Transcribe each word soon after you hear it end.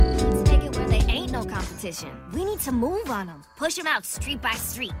competition. We need to move on them. Push them out street by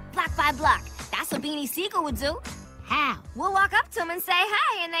street, block by block. That's what Beanie Siegel would do. How? We'll walk up to them and say,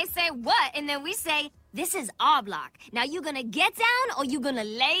 hey, and they say, what? And then we say, this is our block. Now you gonna get down or you gonna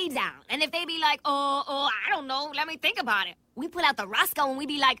lay down? And if they be like, I don't know, let me think about it. We pull out the Roscoe and we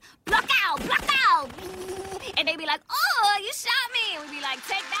be like, block out, block out. And they be like, oh, you shot me. And we be like,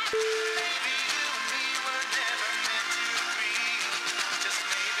 take that.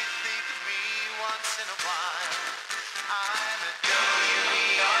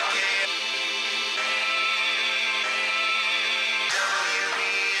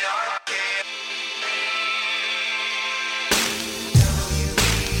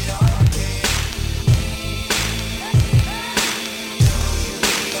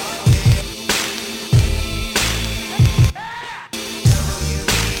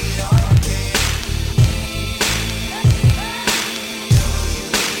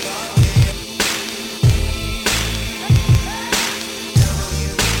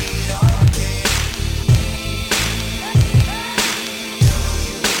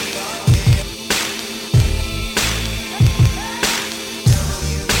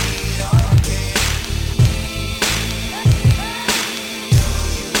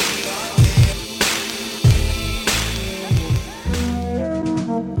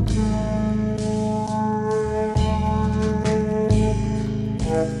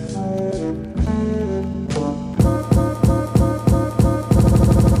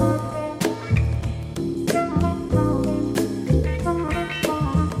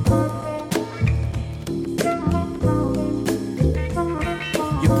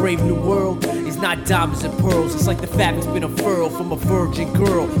 Brave new world is not diamonds and pearls. It's like the fabric's been unfurled from a virgin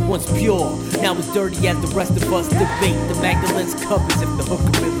girl, once pure, now as dirty as the rest of us. Debate the Magdalene's covers if the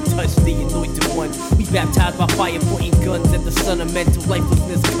hooker really touched the anointed one. We baptized by fire, pointing guns at the sun of mental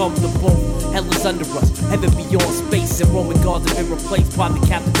lifelessness. Come the boom, hell is under us, heaven beyond space, and Roman gods have been replaced by the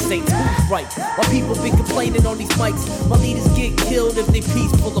Catholic saints. Who's right? While people been complaining on these mics, my leaders get killed if they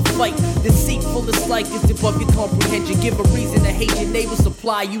peaceful to fight. Deceitful is like it's above your comprehension. Give a reason to hate your neighbor,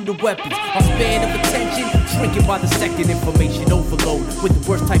 supply you the weapons. Our span of attention shrinking by the second. Information overload with the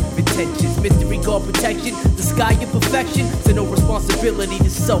worst type of intentions. Mystery guard protection, the sky of perfection. So no responsibility to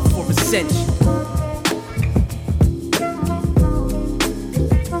self for ascension.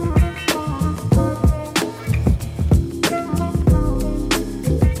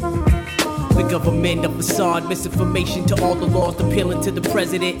 Government, a facade, misinformation to all the laws, appealing to the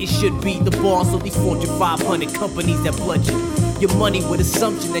president. It should be the boss of these Fortune 500 companies that bludgeon your money with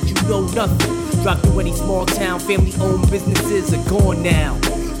assumption that you know nothing. Drop to any small town, family-owned businesses are gone now.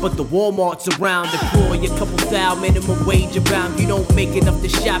 But the Walmarts around deploy a couple thou minimum wage around. You don't make enough to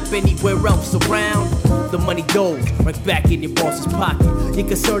shop anywhere else around. The money goes right back in your boss's pocket. You're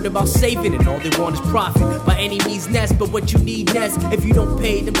concerned about saving and all they want is profit. By any means nest, but what you need next. If you don't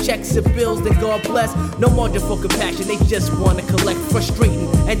pay them checks and bills, then God bless. No margin for compassion, they just want to collect. Frustrating,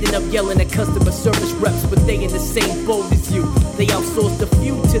 ending up yelling at customer service reps, but they in the same boat as you. They outsource the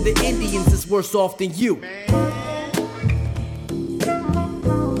few to the Indians that's worse off than you.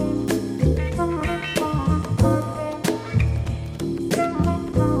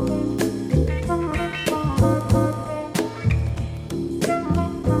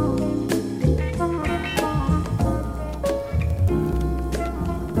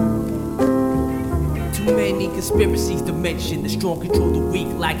 Conspiracies to mention the strong control the weak,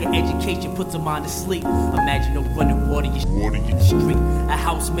 lack of education puts a mind to sleep. Imagine no running water in the street. A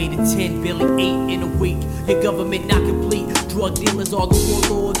house made of 10, barely 8 in a week. Your government not complete. Drug dealers are the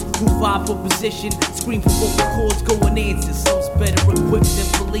warlords who vie for position. Scream for vocal cords, going answers. Some's better equipped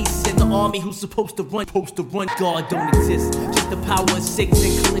than police and the army who's supposed to run. God don't exist. Just the power of 6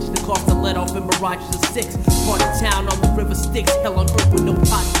 and collision the cost to let off in mirages of 6. Part of town on the river Styx, hell on earth with no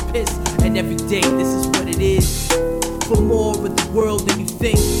pot to piss. And every day this is what it is. For more of the world than you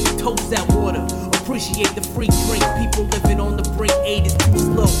think. Toast that water, appreciate the free drink. People living on the brink, aid is too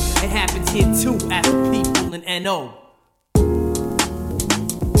slow. It happens here too, after people in N.O.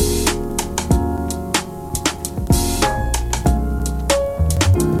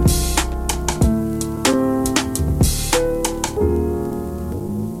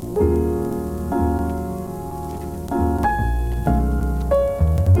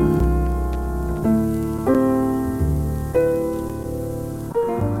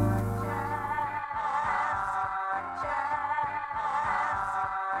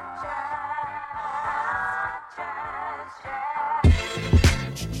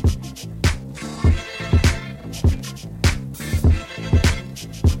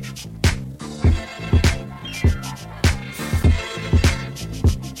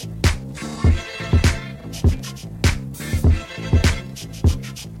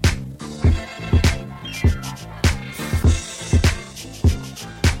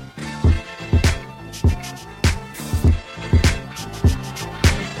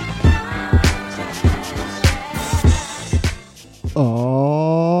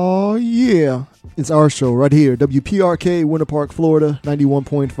 It's our show right here, WPRK, Winter Park, Florida,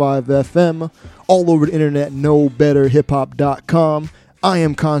 91.5 FM, all over the internet, knowbetterhiphop.com. I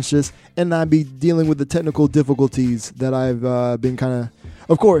am Conscious, and I be dealing with the technical difficulties that I've been kind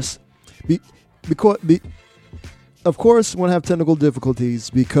of course, of course, want to have technical difficulties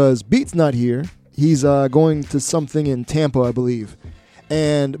because Beat's not here. He's going to something in Tampa, I believe.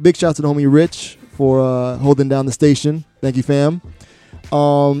 And big shout out to the homie Rich for holding down the station. Thank you, fam.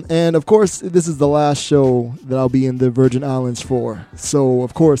 And of course, this is the last show that I'll be in the Virgin Islands for. So,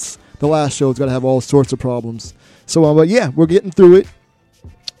 of course, the last show is going to have all sorts of problems. So, but yeah, we're getting through it.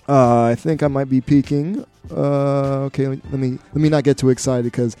 I think I might be peaking. Okay, let me not get too excited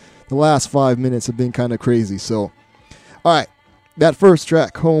because the last 5 minutes have been kind of crazy. So, all right, that first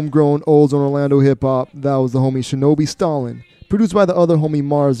track, Homegrown Olds on Orlando Hip Hop, that was the homie Shinobi Stalin, produced by the other homie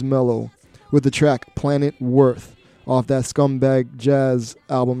Mars Mello, with the track Planet Worth off that Scumbag Jazz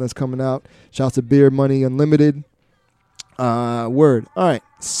album that's coming out. Shouts to Beer Money Unlimited. Word. All right,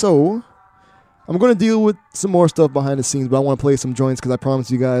 so I'm going to deal with some more stuff behind the scenes, but I want to play some joints because I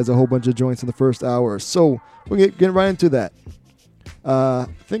promised you guys a whole bunch of joints in the first hour. So we're getting right into that. I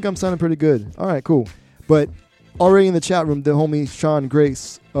think I'm sounding pretty good. All right, cool. But already in the chat room, the homie Sean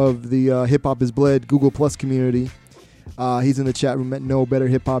Grace of the Hip Hop Is Bled Google Plus community, he's in the chat room at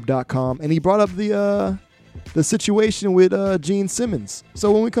knowbetterhiphop.com, and he brought up the situation with Gene Simmons. So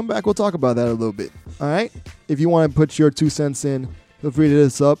when we come back, we'll talk about that a little bit. All right? If you want to put your 2 cents in, feel free to hit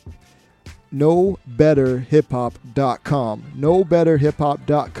us up. knowbetterhiphop.com.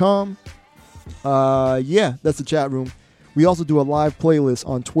 knowbetterhiphop.com. Yeah, that's the chat room. We also do a live playlist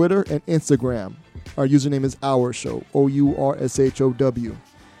on Twitter and Instagram. Our username is Our Show, OURSHOW.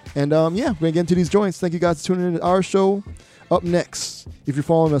 And yeah, we're going to get into these joints. Thank you guys for tuning in to Our Show. Up next, if you're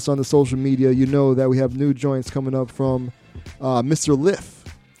following us on the social media, you know that we have new joints coming up from Mr. Liff,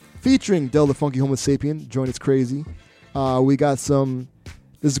 featuring Del the Funky Homo Sapien. Joint is crazy. We got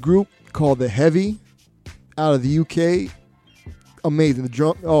this group called The Heavy out of the UK. Amazing. The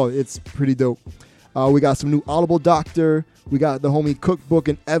drum, it's pretty dope. We got some new Audible Doctor. We got the homie Cookbook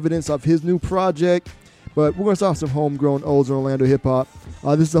and evidence of his new project. But we're going to start with some homegrown olds in Orlando hip hop.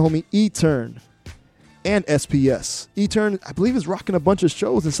 This is the homie E-Turn and SPS. E-Turn, I believe, is rocking a bunch of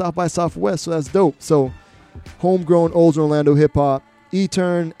shows in South by Southwest, so that's dope. So, homegrown olds in Orlando hip hop.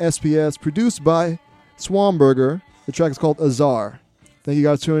 E-Turn, SPS, produced by Swanberger. The track is called Azar. Thank you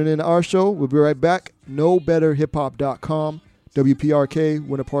guys for tuning in to our show. We'll be right back. knowbetterhiphop.com. WPRK,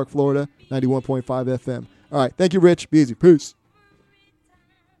 Winter Park, Florida, 91.5 FM. All right. Thank you, Rich. Be easy. Peace.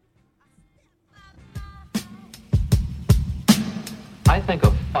 I think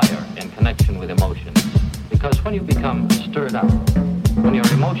of fire in connection with emotions, because when you become stirred up, when your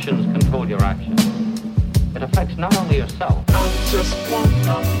emotions control your actions, it affects not only yourself. I just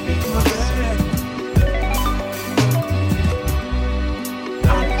wanna be myself. I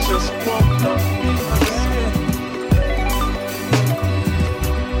just wanna be myself.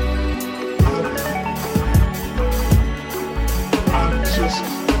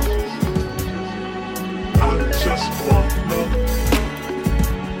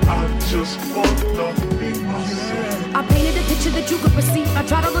 I just wanna be myself. I painted a picture that you could perceive. I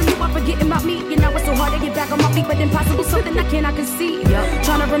tried to learn you by forgetting about me. You know it's so hard to get back on my feet, but impossible, something I cannot conceive.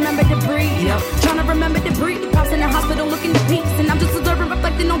 Trying to remember to breathe. Trying to remember to breathe. Pops in the hospital looking to peace, and I'm just observing,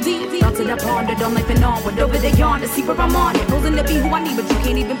 reflecting on these. Thoughts that I pondered on life and on, but over there yawn to see where I'm on it. Posing to be who I need, but you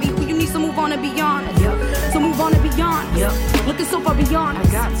can't even be who you need. So move on and beyond. So move on and beyond. Looking so far beyond.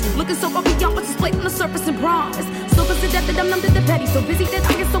 Looking so far beyond what's displayed on the surface and promise. So close to death that I'm numb to the petty. So busy that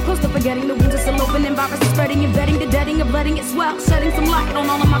I get so close to forgetting the wounds are still open and viruses spreading and vetting the deading of letting it swell. Shedding some light on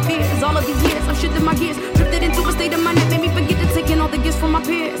all of my fears. All of these years I've shifted my gears, drifted into a state of mind that made me forget to take in all the gifts from my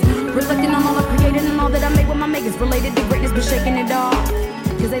peers. Reflecting on all I created and all that I made with my makers. Related to greatness but shaking it off,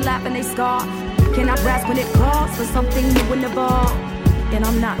 cause they laugh and they scoff. Cannot grasp when it calls for something new and evolve. And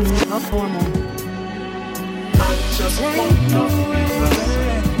I'm not normal. I just wanna be myself.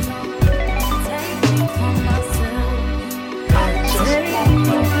 Take me from myself. I just wanna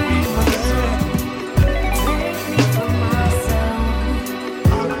be myself. Take me from myself.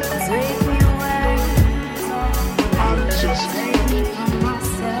 Take me away. I just Take me from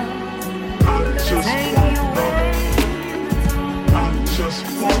myself. Take me wanna away. I just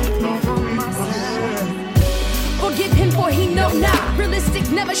wanna be myself. Forgive him for he know not.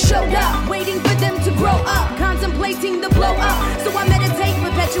 Realistic never showed up. Waiting for them to grow up. Contemplating the blow up. So I meditate,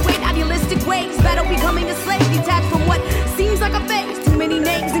 perpetuate idealistic ways. Battle becoming a slave. Detached from what seems like a phase. Too many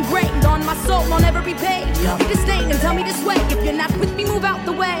names engraved on my soul on every page. You disdain and tell me this way. If you're not with me, move out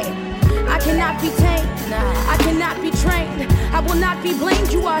the way. I cannot be tamed. I cannot be trained. I will not be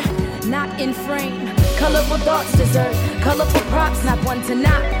blamed. You are not in frame. Colorful thoughts deserve colorful props, not one to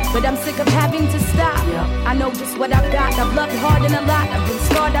knock. But I'm sick of having to stop. I know just what I've got. I've loved hard and a lot. I've been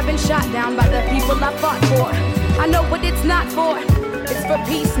scarred, I've been shot down by the people I fought for. I know what it's not for. It's for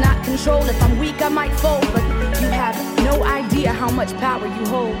peace, not control. If I'm weak, I might fold. But you have no idea how much power you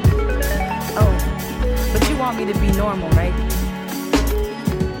hold. Oh, but you want me to be normal, right?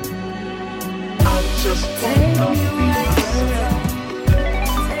 I just wanna be myself.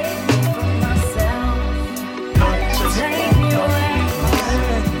 Take me from myself. I just Take me wanna away.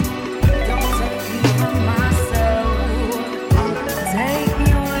 Don't take me from myself. Take me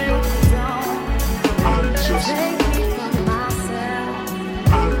away. Don't I just take me from myself.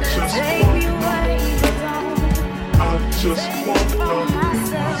 I just Take me away, but don't I just take me wanna from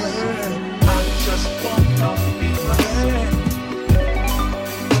myself. I just wanna be myself.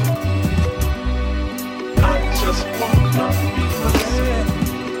 I just wanna be myself.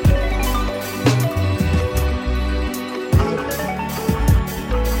 I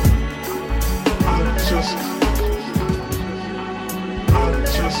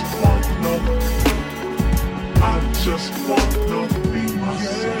just wanna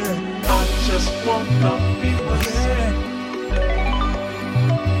be myself.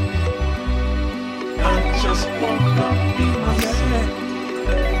 I just wanna be myself. I just wanna be myself.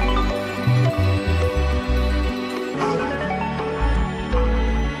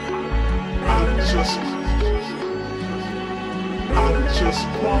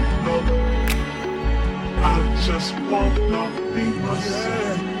 I just wanna be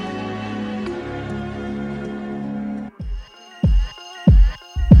myself.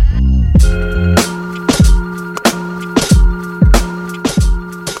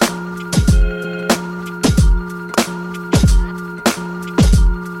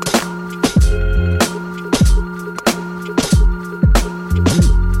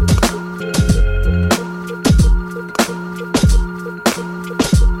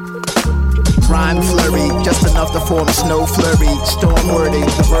 Rhyme flurry, just enough to form snow flurry. Storm wording,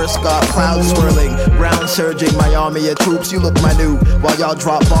 the verse got clouds swirling. Ground surging, my army of troops, you look minute. While y'all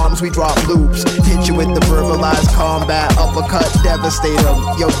drop bombs, we drop loops. Hit you with the verbalized combat, uppercut, devastate 'em.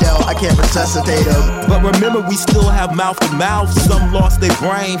 Yo, Del, I can't resuscitate 'em. But remember, we still have mouth to mouth. Some lost their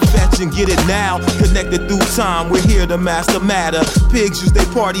brain, fetch and get it now. Connected through time, we're here to master matter. Pigs use their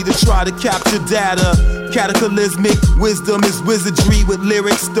party to try to capture data. Cataclysmic wisdom is wizardry with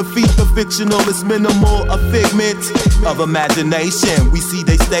lyrics. Defeat the fictional is minimal, a figment of imagination. We see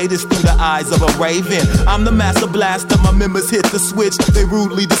they status through the eyes of a raven. I'm the master blaster, my members hit the switch. They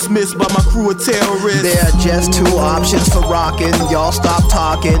rudely dismissed by my crew of terrorists. There are just two options for rockin'. Y'all stop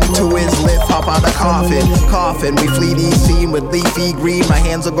talking. To his lip, hop out the coffin. Coffin, we flee the scene with leafy green. My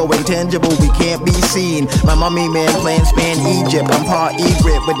hands are going tangible, we can't be seen. My mummy man playing span Egypt. I'm part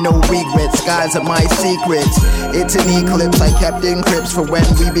egret with no regrets. Skies are my secrets. It's an eclipse I kept in crypts for when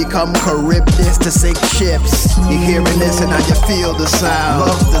we become Charybdis to sink ships. You're hearing this and now you feel the sound.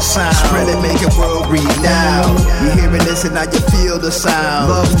 Love the sound. Spread it, make it world renowned. You're hearing this and now you feel the sound.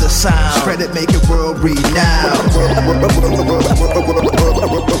 Love the sound. Spread it, make it world renowned. World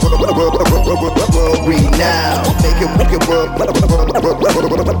renowned. Make it world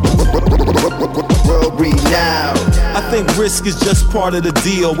renowned. I think risk is just part of the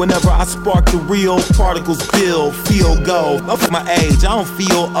deal. Whenever I spark the real, particles build, feel go. Up my age, I don't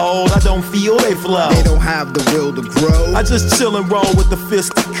feel old, I don't feel they flow. They don't have the will to grow. I just chill and roll with the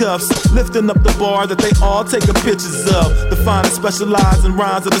fisticuffs, lifting up the bar that they all taking pictures of. The finest specialize in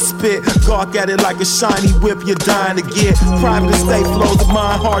rhymes of the spit. Gawk at it like a shiny whip you're dying to get. Private estate flows of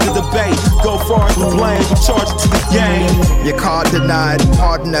mine, hard to debate. Go far as the blame, we charge it to the game. Your card denied,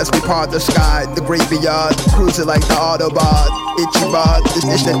 pardon as we part the sky. The graveyard, cruising like the Autobahn. Itchy bar, this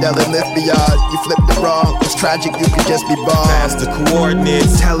dish that Dell and lift beyond. You flipped it wrong, it's tragic, you could just be born. Pass the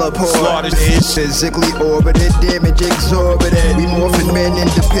coordinates, teleport, slaughtered ish. Physically orbited, damage exorbitant. We morphing men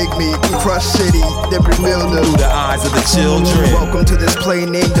into pygmy, crush city, then rebuild them. Through the eyes of the children. Welcome to this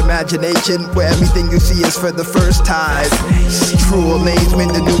plain named imagination, where everything you see is for the first time. True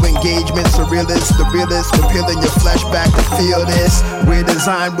amazement, the new engagement, surrealist, the realist, we're peeling your flesh back to feel this. We're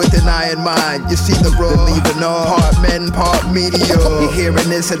designed with an eye in mind. You see the road, leaving all part men, part meteor. You're hearing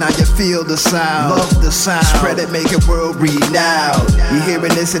this and now you feel the sound. Love the sound. Spread it, make it world renowned. You're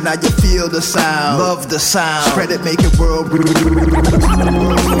hearing this and now you feel the sound. Love the sound. Spread it, make it world renowned.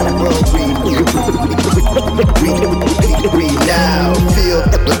 Feel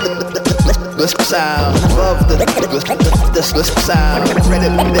the sound. Love the sound. Spread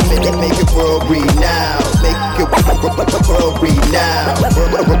it, make it world renowned. Make it world renowned.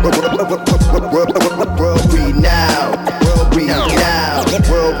 World renowned. World renowned.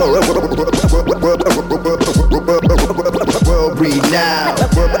 World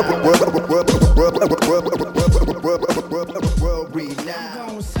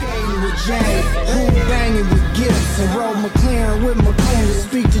Going skating with Jay, who banging with gifts, and roll McLaren with McLaren to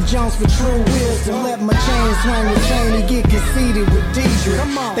speak to Jones for true wisdom. Let my chain swing with Cheney, get conceited with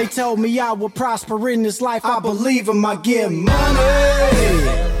Deidre. They told me I would prosper in this life, I believe him, I get money.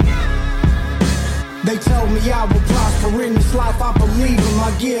 They told me I would prosper in this life, I believe him,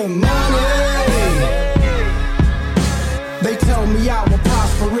 I get money. They told me I would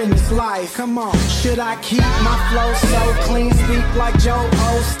prosper in this life. Come on, should I keep my flow so clean? Speak like Joe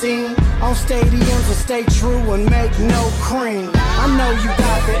Osteen on stadiums, or stay true and make no cream? I know you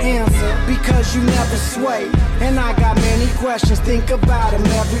got the answer because you never sway. And I got many questions, think about them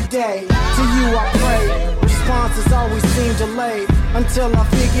every day. To you I pray, responses always seem delayed, until I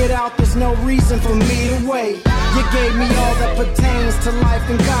figured out there's no reason for me to wait. You gave me all that pertains to life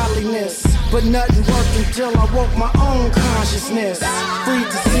and godliness, but nothing worked until I woke my own consciousness. Free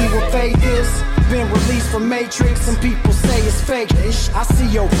to see what faith is, been released from Matrix, and people say it's fake. I see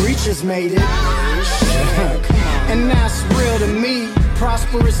your preachers made it, and that's real to me.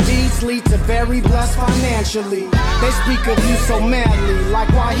 Prosperous deeds lead to very blessed financially. They speak of you so madly, like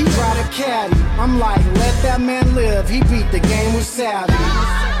why he tried a caddy. I'm like, let that man live, he beat the game with savvy.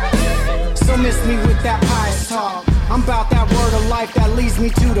 So miss me with that pious talk. I'm about that word of life that leads me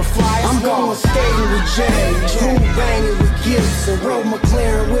to the flyest. I'm going skating with Jay, who banging with gifts, and roll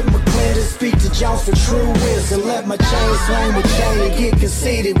McLaren with McLaren to speak to Jones for true wisdom. Let my chain swing with Chain and get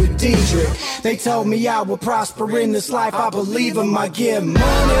conceited with Deidre. They told me I would prosper in this life, I believe him, I get money.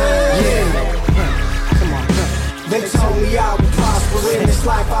 Yeah. Come on. They told me I would prosper in this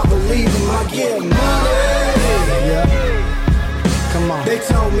life, I believe him, I get money. Yeah. Come on. They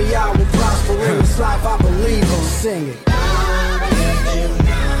told me I would prosper in this life, I believe him. Sing it.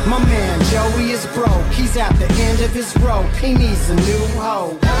 My man Joey is broke, he's at the end of his rope, he needs a new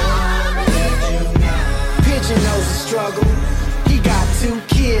hoe. Pigeon knows the struggle, he got 2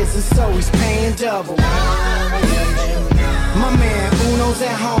 kids and so he's paying double. My man Uno's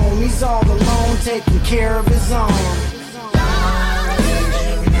at home, he's all alone taking care of his own.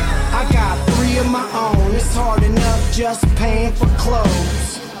 I got 3 of my own, it's hard enough just paying for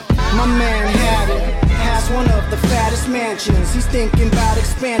clothes. My man had it, has one of the fattest mansions. He's thinking about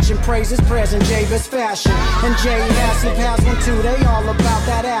expansion, praises present, Jay best fashion. And Jay Hassel has one too, they all about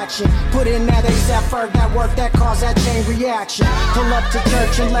that action. Put in that ASAP effort, that work that cause that chain reaction. Pull up to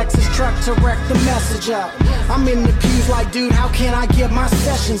church in Lexus truck to wreck the message up. I'm in the pews like, dude, how can I get my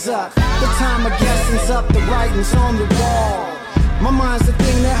sessions up? The time of guessing's up, the writing's on the wall. My mind's the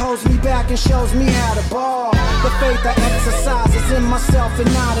thing that holds me back and shows me how to ball. The faith I exercise is in myself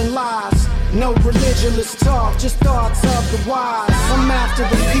and not in lies. No religious talk, just thoughts of the wise. I'm after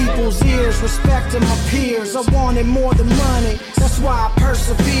the people's ears, respecting my peers. I wanted more than money, that's why I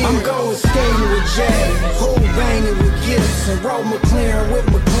persevere. I'm going skating with Jay, who banging with gifts, and roll McLaren with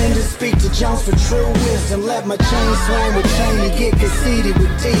McLaren to speak to Jones for true wisdom. Let my chain swing with Cheney, get conceited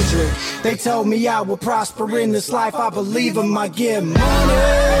with Deidre. They told me I would prosper in this life, I believe him, I get money.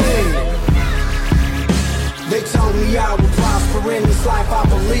 They told me I would prosper in this life, I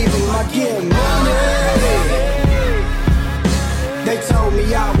believe him, I get money. They told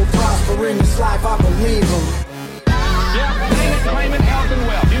me I would prosper in this life, I believe him. Yeah, claim it, health and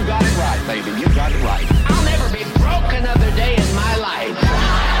wealth. You got it right, baby, you got it right. I'll never be broke another day in my life.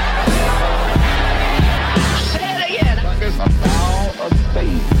 Say it again. There's a vow of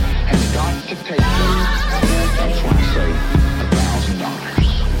faith has got to take place. That's why I say $1,000.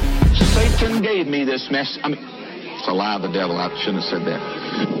 Satan gave me this mess. I mean, it's a lie of the devil. I shouldn't have said that.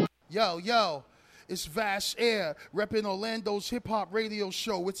 Yo, it's Vash Air, repping Orlando's hip-hop radio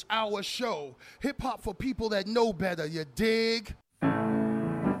show. It's our show. Hip-hop for people that know better, you dig?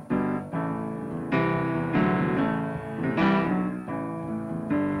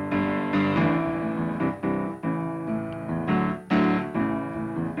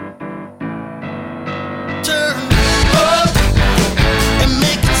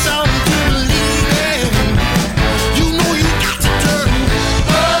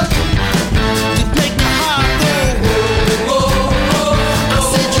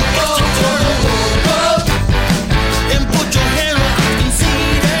 Put your hand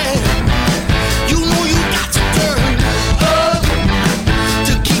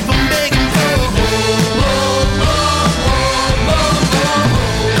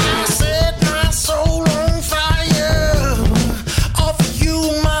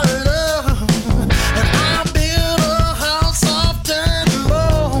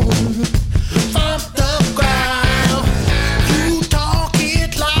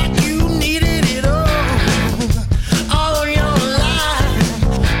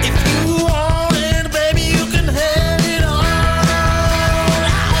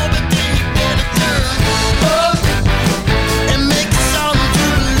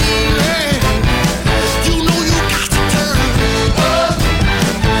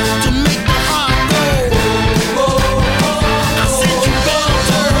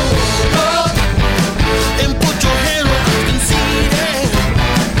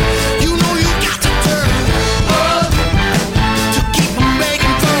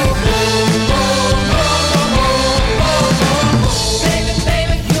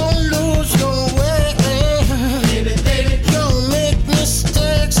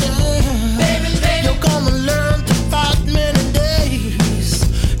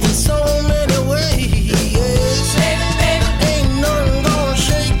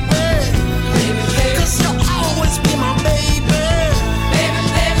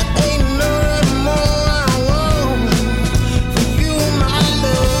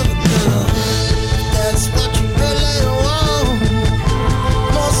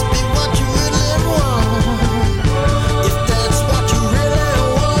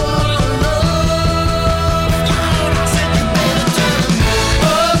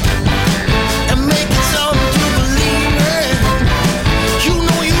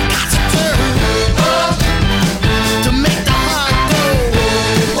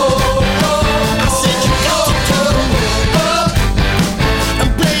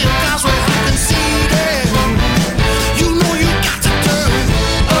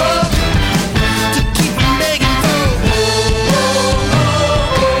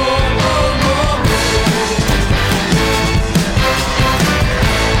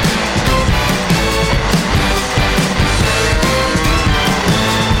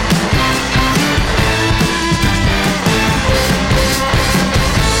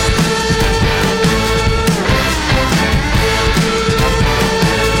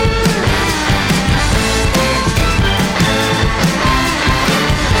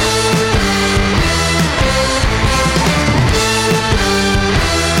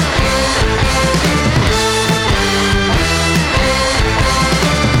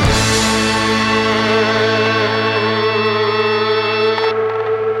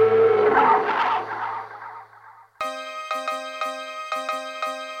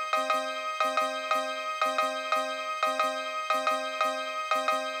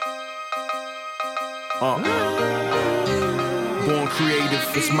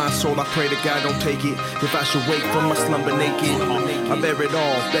It's my soul, I pray to God don't take it. If I should wake from my slumber naked, I bear it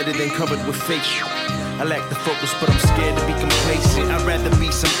all, better than covered with fake shit. I lack the focus, but I'm scared to be complacent. I'd rather be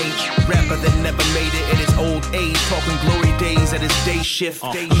some ancient rapper that never made it in his old age, talking glory days at his day shift.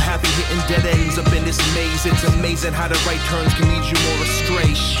 I'm happy hitting dead ends up in this maze. It's amazing how the right turns can lead you more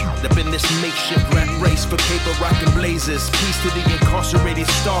astray. Up in this makeshift rat race for paper, rockin' blazers. Peace to the incarcerated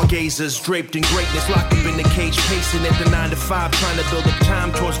stargazers, draped in greatness, locked up in the cage, pacing at the 9 to 5, trying to build up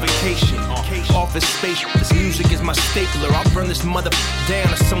time towards vacation. Office space, this music is my stapler. I'll burn this mother down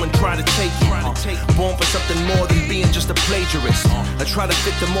if someone try to take it. Born for something more than being just a plagiarist. I try to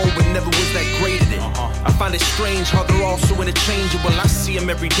fit the mold, but never was that great at it. I find it strange how they're all so interchangeable. I see them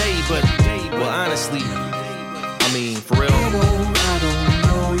every day, but well, honestly, I mean, for real. I don't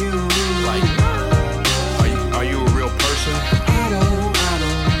know you. Like, are you a real person? I don't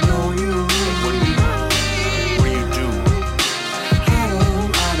know you. Like, what do you do? I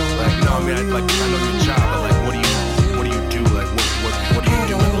don't like, no, I mean, I know your job, but like, what do you do? Like, what do you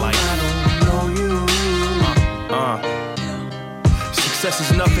do in life? Success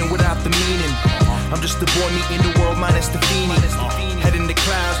is nothing without the meaning. I'm just a boy meeting the world minus the fiending. Head in the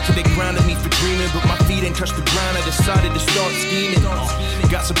clouds till they grounded me for dreaming, but my feet ain't touched the ground. I decided to start scheming.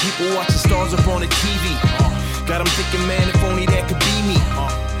 Got some people watching stars up on the TV. Got them thinking, man, if only that could be me.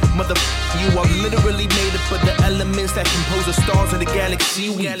 Mother, you are literally made up of the elements that compose the stars of the galaxy.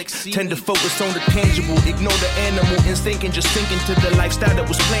 We tend to focus on the tangible, ignore the animal instinct, and just sink into the lifestyle that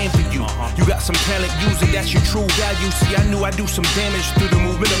was planned for you. You got some talent, use it, that's your true value. See, I knew I'd do some damage through the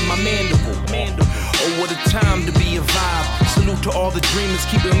movement of my mandible. Oh, what a time to be a vibe. Salute to all the dreamers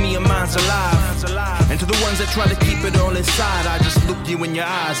keeping me and minds alive. And to the ones that try to keep it all inside, I just look you in your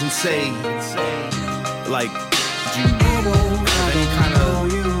eyes and say, like, do you have any kind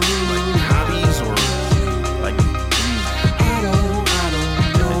of hobbies or like do you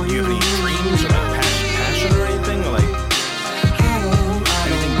have any dreams or like passion or anything or like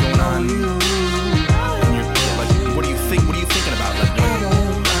anything going on in your like what are you thinking about like do you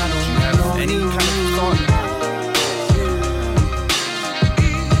have any kind of thought?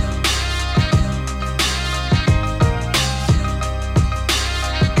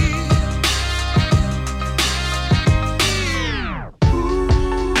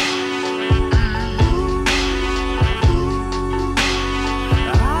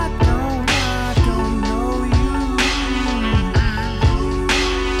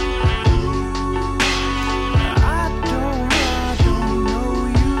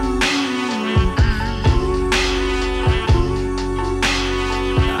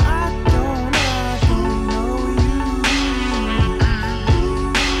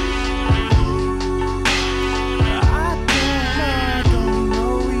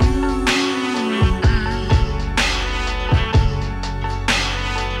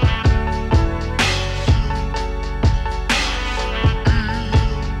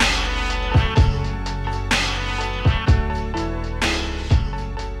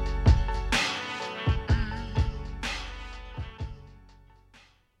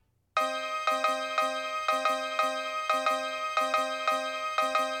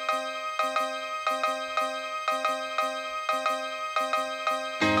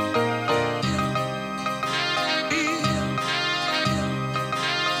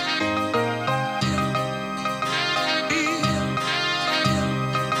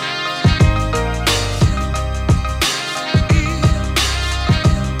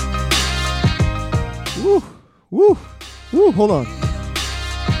 Woo, hold on.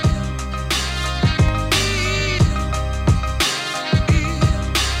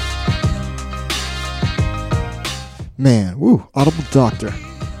 Man, woo, Audible Doctor.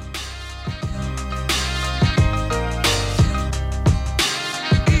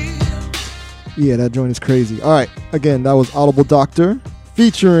 Yeah, that joint is crazy. All right, again, that was Audible Doctor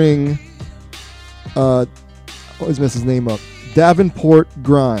featuring, always mess his name up, Davenport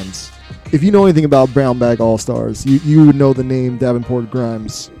Grimes. If you know anything about Brown Bag All-Stars, you would know the name Davenport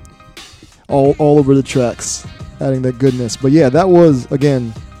Grimes all over the tracks, adding that goodness. But yeah, that was,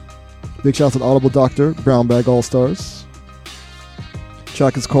 again, big shout out to Audible Doctor, Brown Bag All-Stars.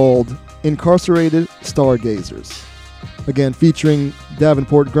 Track is called Incarcerated Stargazers. Again, featuring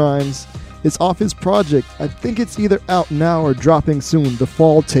Davenport Grimes. It's off his project. I think it's either out now or dropping soon, the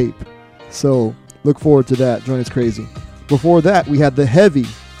Fall Tape. So look forward to that. Join us crazy. Before that, we had The Heavy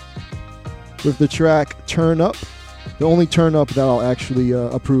with the track Turn Up, the only turn up that I'll actually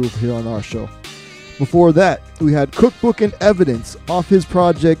approve here on our show. Before that, we had Cookbook and Evidence off his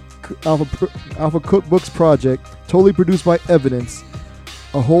project, Alpha Cookbooks project, totally produced by Evidence.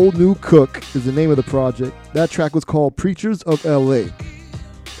 A Whole New Cook is the name of the project. That track was called Preachers of LA.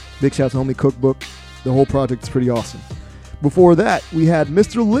 Big shout out to Homie Cookbook. The whole project is pretty awesome. Before that, we had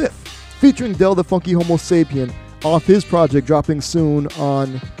Mr. Liff featuring Del the Funky Homo Sapien off his project dropping soon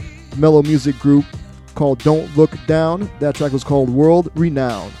on Mellow Music Group called Don't Look Down. That track was called World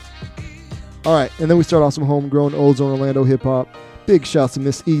Renown. All right, and then we start off some homegrown Ozone Orlando hip hop. Big shouts to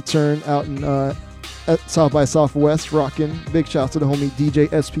Miss E-Turn out in at South by Southwest rocking. Big shouts to the homie DJ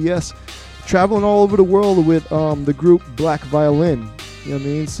SPS traveling all over the world with the group Black Violin. You know what I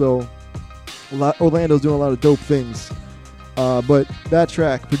mean? So Orlando's doing a lot of dope things. But that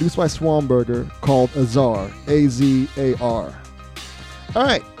track, produced by Swanberger, called Azar, A-Z-A-R. All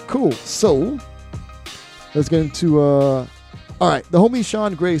right, cool. So let's get into all right, the homie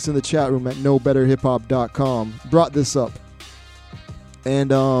Sean Grace in the chat room at knowbetterhiphop.com brought this up.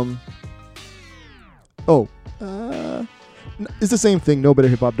 And it's the same thing,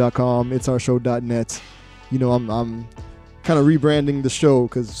 knowbetterhiphop.com. It's our show.net. You know, I'm kind of rebranding the show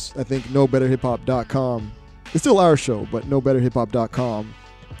because I think knowbetterhiphop.com, it's still our show, but knowbetterhiphop.com,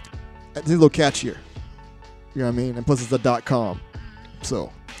 it's a little catchier. You know what I mean? And plus it's a .com.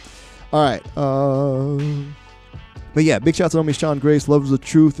 So, all right. But yeah, big shout out to homie Sean Grace, Loves the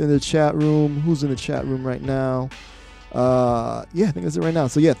Truth in the chat room. Who's in the chat room right now? Yeah, I think that's it right now.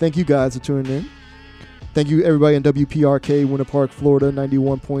 So yeah, thank you guys for tuning in. Thank you everybody in WPRK, Winter Park, Florida,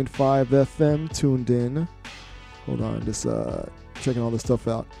 91.5 FM, tuned in. Hold on, just checking all this stuff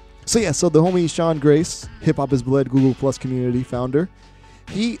out. So yeah, so the homie Sean Grace, Hip Hop is Bled Google Plus community founder,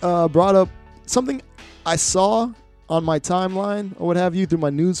 he brought up something I saw on my timeline or what have you through my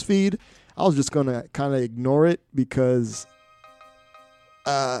news feed. I was just gonna kind of ignore it because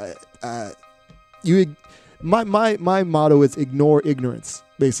my motto is ignore ignorance,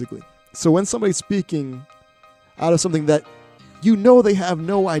 basically. So when somebody's speaking out of something that you know they have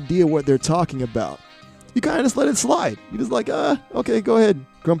no idea what they're talking about, you kind of just let it slide. You just like, okay, go ahead,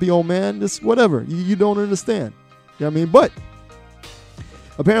 grumpy old man, just whatever. You don't understand. You know what I mean? But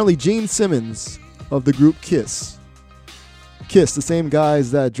apparently Gene Simmons of the group Kiss, the same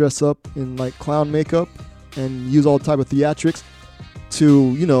guys that dress up in like clown makeup and use all type of theatrics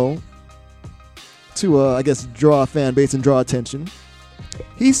to, you know, I guess draw a fan base and draw attention.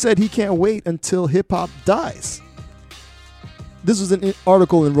 He said he can't wait until hip-hop dies. This was an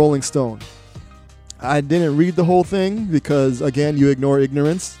article in Rolling Stone. I didn't read the whole thing because, again, you ignore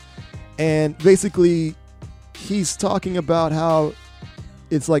ignorance. And basically, he's talking about how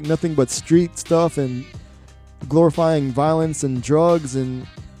it's like nothing but street stuff and glorifying violence and drugs. And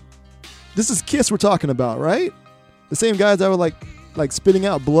this is Kiss we're talking about, right? The same guys that were like spitting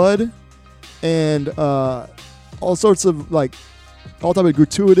out blood and all sorts of like all type of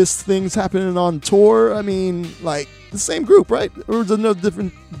gratuitous things happening on tour. I mean, like the same group, right? Or is another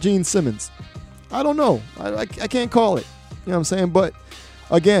different Gene Simmons? I don't know. I can't call it. You know what I'm saying? But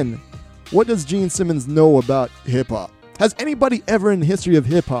again, what does Gene Simmons know about hip hop? Has anybody ever in the history of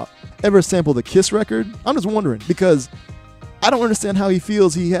hip hop ever sampled a Kiss record? I'm just wondering because I don't understand how he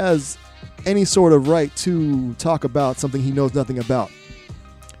feels he has any sort of right to talk about something he knows nothing about.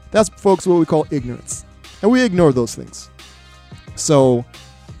 That's, folks, what we call ignorance. And we ignore those things. So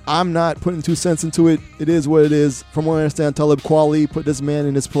I'm not putting 2 cents into it. It is what it is. From what I understand, Talib Kweli put this man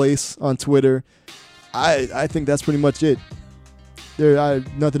in his place on Twitter. I think that's pretty much it.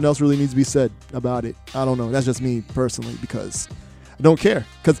 Nothing else really needs to be said about it. I don't know. That's just me personally because I don't care.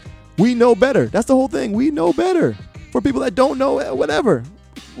 Because we know better. That's the whole thing. We know better. For people that don't know, whatever.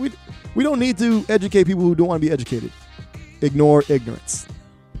 We don't need to educate people who don't want to be educated. Ignore ignorance.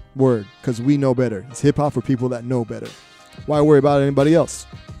 Word. Because we know better. It's hip-hop for people that know better. Why worry about anybody else?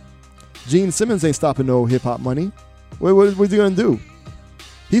 Gene Simmons ain't stopping no hip-hop money. What's he going to do?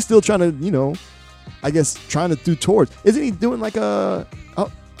 He's still trying to, I guess, trying to do tours. Isn't he doing like a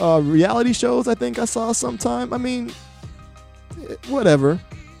reality shows, I think I saw sometime? I mean, whatever.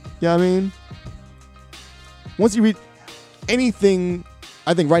 Yeah, I mean, once you read anything,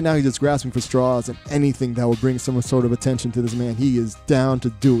 I think right now he's just grasping for straws, and anything that will bring some sort of attention to this man, he is down to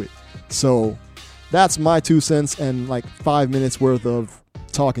do it. So that's my 2 cents and like 5 minutes worth of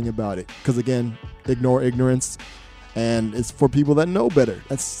talking about it. Because again, ignore ignorance, and it's for people that know better.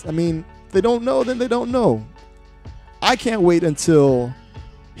 If they don't know, then they don't know. I can't wait until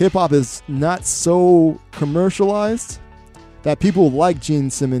hip-hop is not so commercialized that people like Gene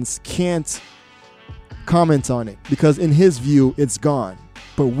Simmons can't comment on it, because in his view, it's gone.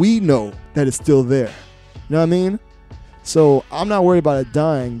 But we know that it's still there. You know what I mean? So I'm not worried about it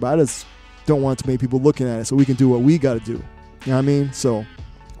dying, but I just don't want too many people looking at it so we can do what we got to do. You know what I mean? So,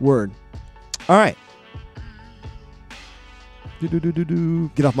 word. All right.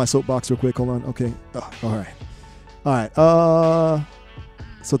 Get off my soapbox real quick. Hold on. Okay. All right.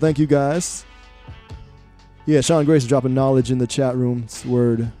 So thank you guys. Yeah, Sean Grace is dropping knowledge in the chat room. It's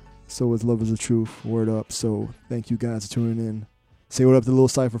word. So is love is the truth. Word up. So thank you guys for tuning in. Say what up to the little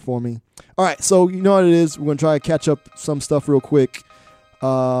cipher for me. All right, so you know what it is. We're going to try to catch up some stuff real quick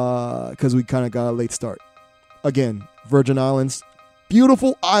because we kind of got a late start. Again, Virgin Islands.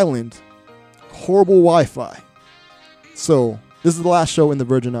 Beautiful island. Horrible Wi-Fi. So this is the last show in the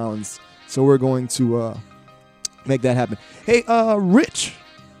Virgin Islands. So we're going to make that happen. Hey, Rich.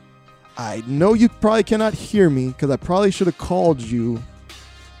 I know you probably cannot hear me because I probably should have called you.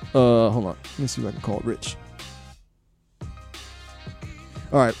 Hold on. Let me see if I can call Rich.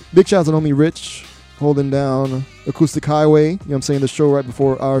 All right. Big shout out to homie Rich holding down Acoustic Highway. You know what I'm saying? The show right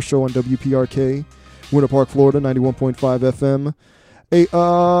before our show on WPRK, Winter Park, Florida, 91.5 FM. Hey,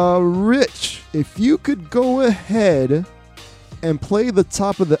 Rich, if you could go ahead and play the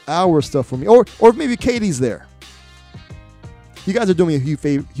top of the hour stuff for me. Or maybe Katie's there. You guys are doing me a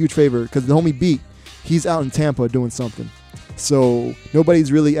huge favor because the homie Beat, he's out in Tampa doing something. So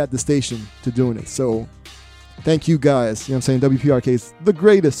nobody's really at the station to doing it. So thank you guys. You know what I'm saying? WPRK is the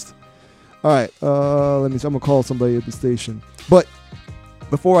greatest. All right. Let me see. I'm going to call somebody at the station. But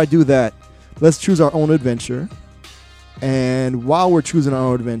before I do that, let's choose our own adventure. And while we're choosing our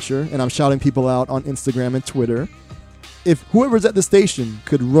own adventure, and I'm shouting people out on Instagram and Twitter, if whoever's at the station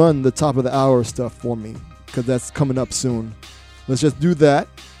could run the top of the hour stuff for me, because that's coming up soon. Let's just do that.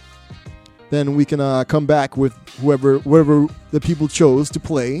 Then we can come back with whoever the people chose to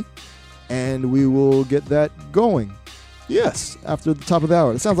play, and we will get that going. Yes, after the top of the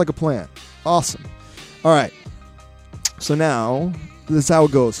hour. It sounds like a plan. Awesome. All right. So now, this is how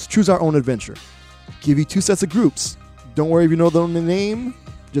it goes. Choose our own adventure. Give you 2 sets of groups. Don't worry if you know the name.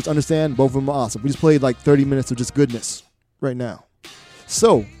 Just understand both of them are awesome. We just played like 30 minutes of just goodness right now.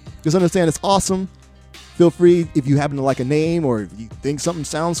 So, just understand it's awesome. Feel free, if you happen to like a name or if you think something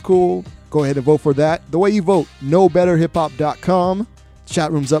sounds cool, go ahead and vote for that. The way you vote, knowbetterhiphop.com.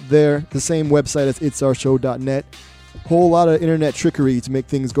 Chat room's up there. The same website as it'sourshow.net. Whole lot of internet trickery to make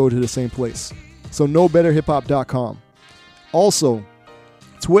things go to the same place. So knowbetterhiphop.com. Also,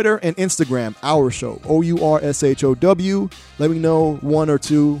 Twitter and Instagram, Our Show, OURSHOW. Let me know 1 or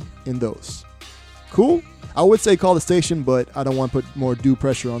 2 in those. Cool? I would say call the station, but I don't want to put more due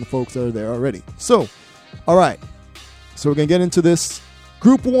pressure on the folks that are there already. So, all right. So we're going to get into this.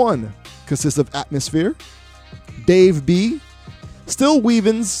 Group 1 consists of Atmosphere, Dave B, Still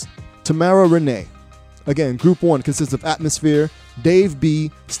Weavins, Tamara Renee. Again, Group 1 consists of Atmosphere, Dave B,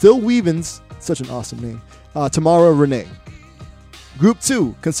 Still Weavins, such an awesome name, Tamara Renee. Group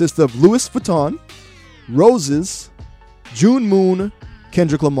 2 consists of Louis Vuitton, Roses, June Moon,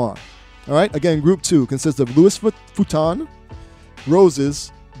 Kendrick Lamar. All right, again, Group 2 consists of Louis Vuitton,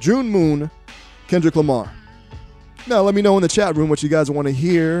 Roses, June Moon, Kendrick Lamar. Now, let me know in the chat room what you guys want to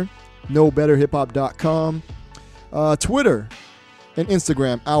hear. KnowBetterHipHop.com. Twitter and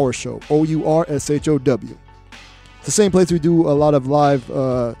Instagram, Our Show, OURSHOW. It's the same place we do a lot of live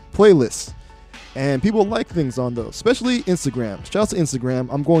playlists. And people like things on those, especially Instagram. Shout out to Instagram.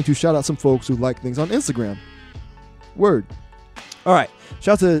 I'm going to shout out some folks who like things on Instagram. Word. All right.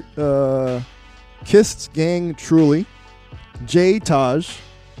 Shout out to Kissed Gang Truly, J Taj,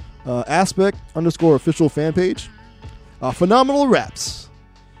 Aspect _official fan page, Phenomenal Raps,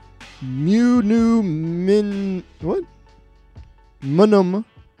 Mew New Min Munum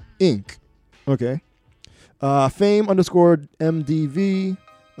Inc. Okay. Fame _MDV.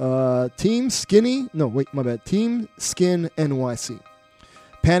 Team Skinny. No, wait, my bad. Team Skin NYC.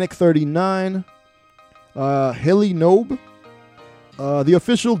 Panic 39. Hilly Nobe. The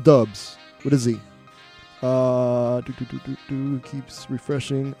Official Dubs with a Z. Keeps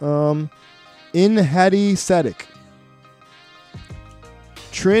refreshing. In Hattie Sadik.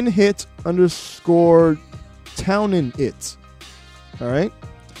 Trin Hit _ Townin It. Alright.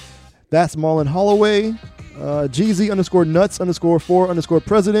 That's Marlon Holloway. Jeezy _nuts _4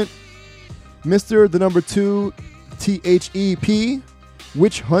 president. Mr. the number 2 THEP.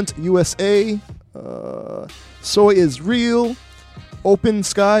 Witch Hunt USA. Soy is Real. Open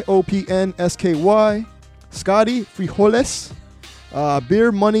Sky OPNSKY. Scotty Frijoles.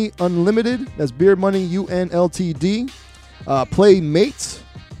 Beer Money Unlimited. That's Beer Money UNLTD. Playmate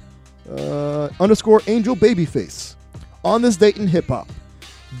 _ Angel Babyface. On This Date in Hip Hop.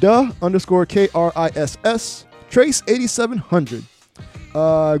 _KRISS. Trace 8700.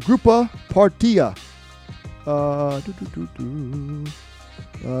 Grupa Partia.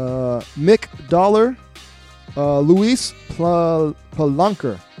 Mick Dollar. Luis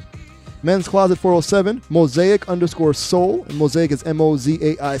Palanker. Men's Closet 407. Mosaic _soul. And Mosaic is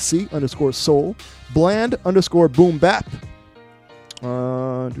MOZAIC _soul. Bland _boom bap.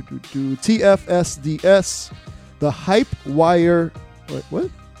 TFSDS, the Hype Wire. What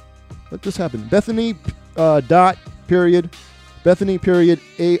just happened? Bethany dot period. Bethany period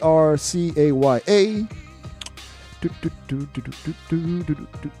ARCAYA.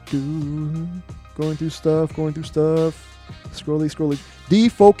 Going through stuff. Scrolly.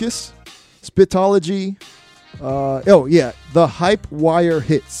 Defocus. Spitology. The Hype Wire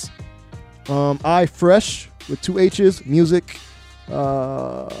hits. I Fresh with 2 H's. Music.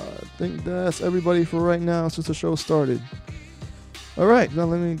 I think that's everybody for right now since the show started. All right, now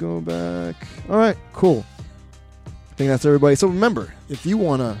let me go back. All right, cool. I think that's everybody. So remember, if you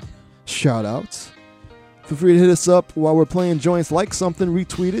want to shout outs, feel free to hit us up while we're playing joints. Like something,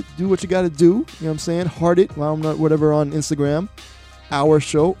 retweet it, do what you got to do. You know what I'm saying? Heart it, whatever on Instagram. Our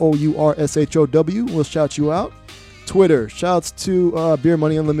show, OURSHOW. We'll shout you out. Twitter, shouts to Beer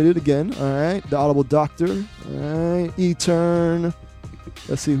Money Unlimited again. All right, the Audible Doctor. All right, E-Turn.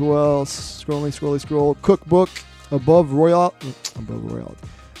 Let's see who else. Scroll. Cookbook. Above Royalty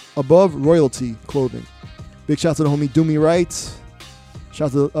Clothing. Big shout to the homie Do Me Right.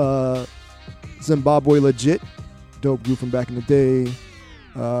 Shout to Zimbabwe Legit. Dope group from back in the day.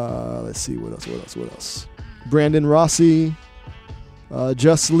 Let's see, what else? Brandon Rossi.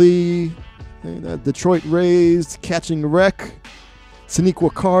 Just Lee. Detroit Raised. Catching Wreck.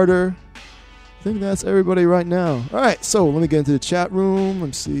 Saniqua Carter. I think that's everybody right now. All right, so let me get into the chat room.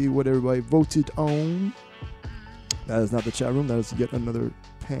 Let's see what everybody voted on. That is not the chat room. That is yet another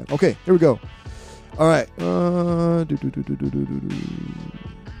pan. Okay, here we go. All right. Oh,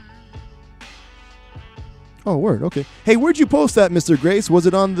 word. Okay. Hey, where'd you post that, Mr. Grace? Was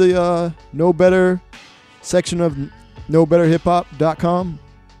it on the No Better section of NoBetterHipHop.com?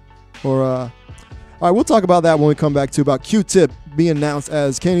 Or, all right, we'll talk about that when we come back to about Q-Tip being announced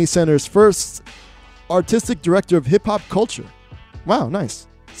as Kennedy Center's first artistic director of hip-hop culture. Wow, nice.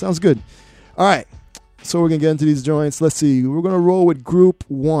 Sounds good. All right. So we're going to get into these joints. Let's see. We're going to roll with Group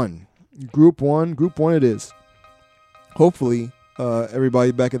 1. Group 1 it is. Hopefully,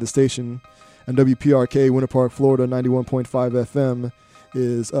 everybody back at the station and WPRK, Winter Park, Florida, 91.5 FM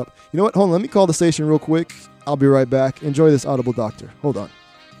is up. You know what? Hold on. Let me call the station real quick. I'll be right back. Enjoy this Audible Doctor. Hold on.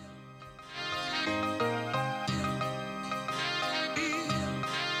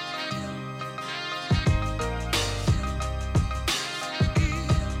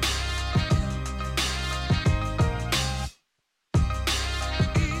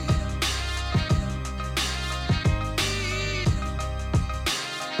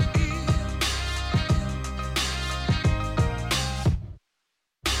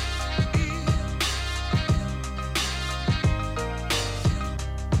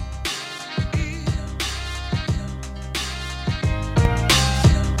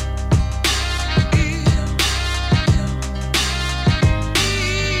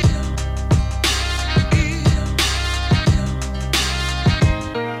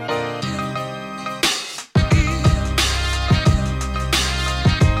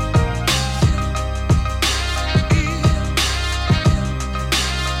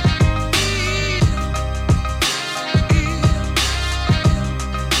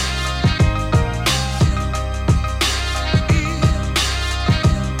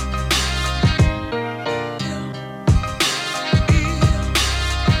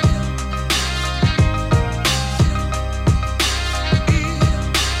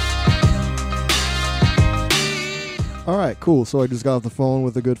 Cool. So I just got off the phone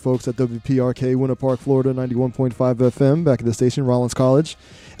with the good folks at WPRK, Winter Park, Florida, 91.5 FM, back at the station, Rollins College.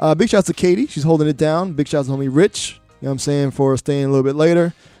 Big shouts to Katie. She's holding it down. Big shouts to homie Rich, you know what I'm saying, for staying a little bit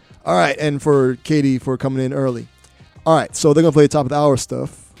later. All right, and for Katie for coming in early. All right, so they're going to play the top of the hour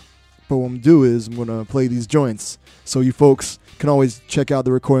stuff. But what I'm going to do is I'm going to play these joints. So you folks can always check out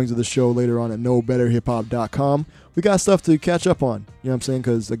the recordings of the show later on at NoBetterHipHop.com. We got stuff to catch up on, you know what I'm saying,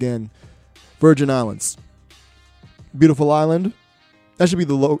 because, again, Virgin Islands. Beautiful island. That should be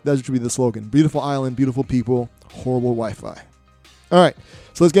the slogan. Beautiful island, beautiful people, horrible Wi-Fi. All right,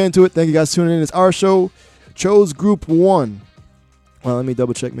 so let's get into it. Thank you guys for tuning in. It's our show. Chose Group 1. Well, let me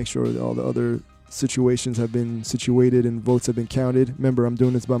double check, make sure that all the other situations have been situated and votes have been counted. Remember, I'm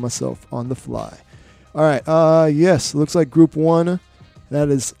doing this by myself on the fly. All right. Yes, looks like Group 1.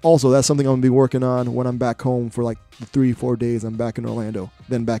 That's something I'm gonna be working on when I'm back home for like the 3-4 days I'm back in Orlando,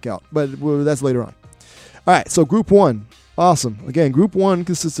 then back out. But that's later on. All right, so Group 1, awesome. Again, Group 1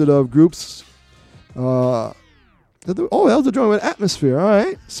 consisted of groups. That was a joint with Atmosphere. All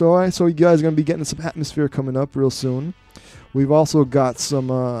right, so you guys are gonna be getting some Atmosphere coming up real soon. We've also got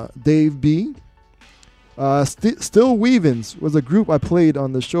some Dave B. Still Weavins was a group I played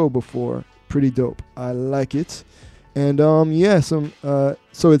on the show before. Pretty dope. I like it. And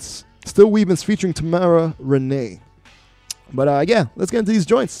so it's Still Weavings featuring Tamara Renee. But yeah, let's get into these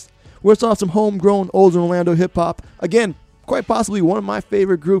joints. We're off some homegrown, older Orlando hip hop. Again, quite possibly one of my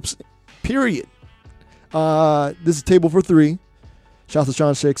favorite groups, period. This is Table for Three. Shouts to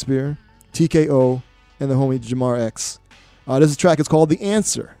Sean Shakespeare, TKO, and the homie Jamar X. This track is called The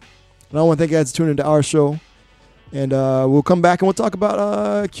Answer. And I want to thank you guys for tuning into our show. And we'll come back and we'll talk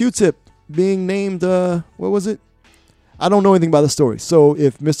about Q-Tip being named, what was it? I don't know anything about the story. So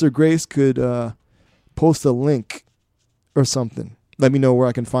if Mr. Grace could post a link or something, let me know where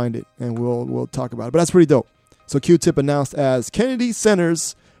I can find it, and we'll talk about it. But that's pretty dope. So Q-Tip announced as Kennedy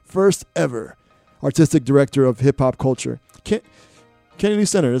Center's first ever artistic director of hip-hop culture. Kennedy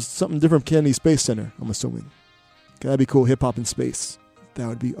Center is something different from Kennedy Space Center, I'm assuming. That'd be cool, hip-hop in space. That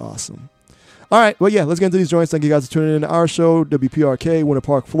would be awesome. All right, well, yeah, let's get into these joints. Thank you guys for tuning in to our show, WPRK, Winter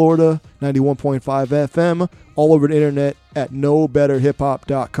Park, Florida, 91.5 FM, all over the internet at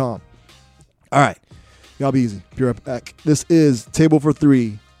knowbetterhiphop.com. All right, y'all be easy. Be right back. This is Table for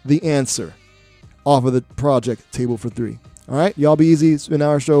Three, The Answer, off of the project Table for Three. All right, y'all be easy. It's been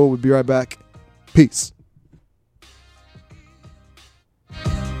our show. We'll be right back. Peace.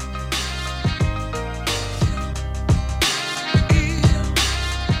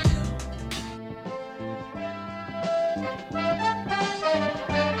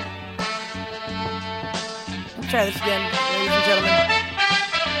 Try this again, ladies and gentlemen.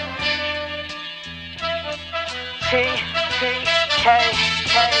 T-K-K-O.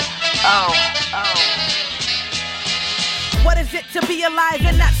 What is it to be alive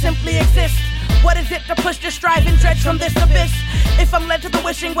and not simply exist? What is it to push, to strive and dredge from this abyss? If I'm led to the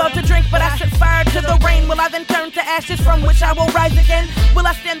wishing well to drink, but I set fire to the rain, will I then turn to ashes from which I will rise again? Will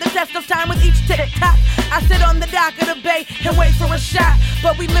I stand the test of time with each tick-tock? I sit on the dock of the bay and wait for a shot.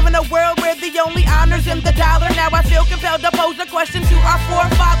 But we live in a world where the only honor's in the dollar. Now I feel compelled to pose a question to our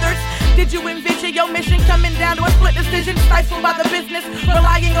forefathers. Did you envision your mission coming down to a split decision, stifled by the business,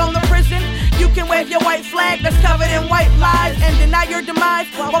 relying on the prison? You can wave your white flag that's covered in white lies and deny your demise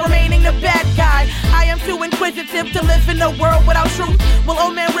while remaining the bad guy. I am too inquisitive to live in a world without truth. Will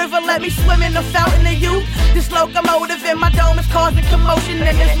Old Man River let me swim in the fountain of youth? This locomotive in my dome is causing commotion.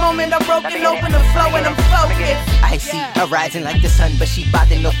 In this moment I'm broken open the flow and I'm focused. I see her rising like the sun, but she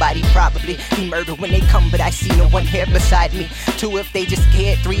bothering nobody. Probably be murdered when they come, but I see no one here beside me. 2 if they just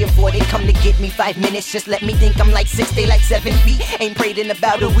scared, 3 or 4 they come to get me. 5 minutes, just let me think I'm like 6, they like 7 feet. Ain't prayed in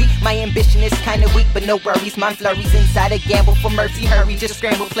about a week, my ambition is kinda weak, but no worries, mine flurries inside a gamble for mercy. Hurry, just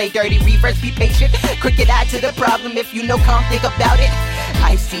scramble, play dirty, reverse, be patient. Crooked eye to the problem, if you know calm, think about it.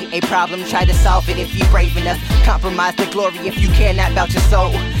 I see a problem, try to solve it if you brave enough. Compromise the glory if you care not about your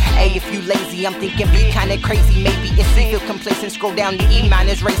soul. Hey, if you lazy, I'm thinking be kinda crazy. Maybe it's C, feel complacent, scroll down the E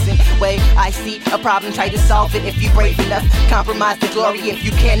minus racing. Wait, I see a problem, try to solve it if you brave enough. Compromise the glory if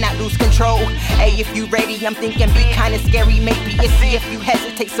you cannot lose control. Hey, if you ready, I'm thinking be kinda scary. Maybe it's C, if you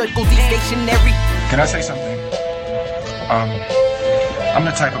hesitate, circle D stationary. Can I say something? I'm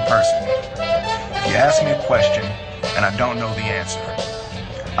the type of person, if you ask me a question and I don't know the answer,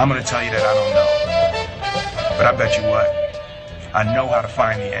 I'm gonna tell you that I don't know. But I bet you what, I know how to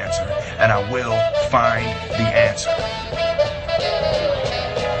find the answer, and I will find the answer.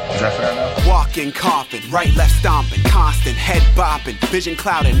 Is that fair enough? Walking, coughing, right, left stomping, constant head bopping, vision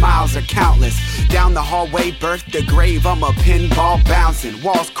clouded, miles are countless. Down the hallway, birth the grave, I'm a pinball bouncing.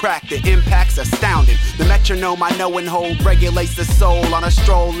 Walls crack, the impact's astounding. The metronome I know and hold regulates the soul on a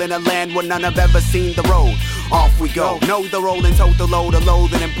stroll in a land where none have ever seen the road. Off we go, know the roll and tote the load, a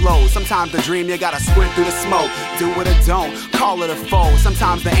load and implode. Sometimes the dream you gotta squint through the smoke. Do it or don't, call it a foe.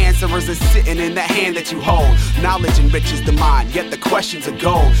 Sometimes the answer is sitting in the hand that you hold. Knowledge enriches the mind, yet the questions are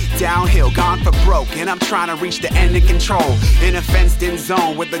gold. Downhill, gone for broke, and I'm trying to reach the end and control. In a fenced-in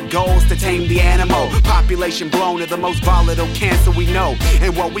zone with the goals to tame the animal. Population blown to the most volatile cancer we know.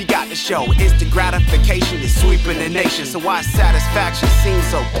 And what we got to show, instant gratification is sweeping the nation. So why satisfaction seems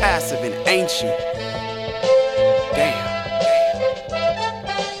so passive and ancient? Damn.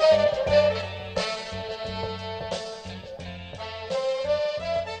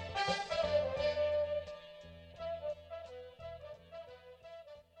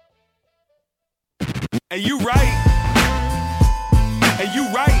 And you right. And you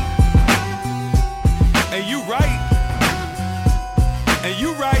right. And you right. And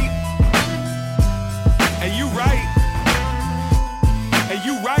you right. And you right. And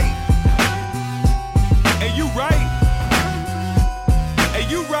you right. And you right. And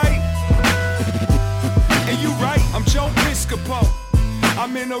you right. And you right. I'm Joe Piscopo.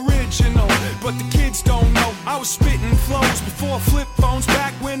 I'm an original, but the kids don't know. I was spitting flows before flip phones,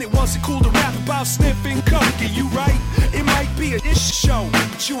 back when it wasn't cool to rap about sniffing coke. And you right, it might be a dish show,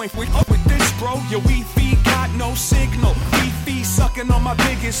 but you ain't up with this, bro. Your Wi-Fi got no signal. Fifi sucking on my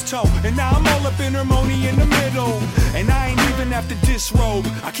biggest toe, and now I'm all up in harmony in the middle. And I ain't even have to disrobe.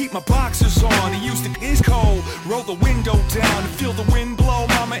 I keep my boxers on. It used to is cold. Roll the window down and feel the wind blow.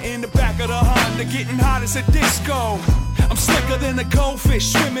 Mama in the back of the Honda, getting hot as a disco. I'm slicker than a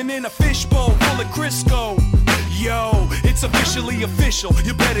goldfish, swimming in a fishbowl full of Crisco. Yo, it's officially official.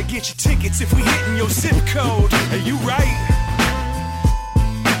 You better get your tickets if we hitting your zip code. Hey, you right?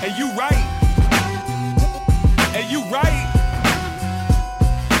 Hey, you right? Hey, you right?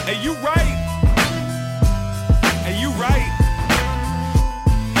 Hey, you right? Hey, you right?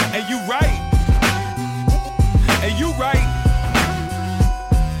 Hey, you right? Hey, you right?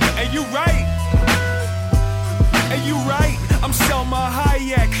 Hey, you right? Hey, you right? I'm Selma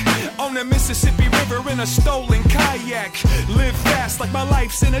Hayek on the Mississippi River in a stolen kayak. Live fast like my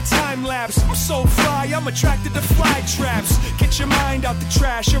life's in a time lapse. I'm so fly, I'm attracted to fly traps. Get your mind out the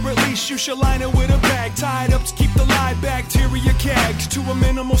trash, or at least you should line it with a bag tied up to keep the live bacteria gagged to a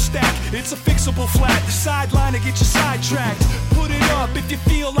minimal stack. It's a fixable flat, the sideline to get you sidetracked. Put it up if you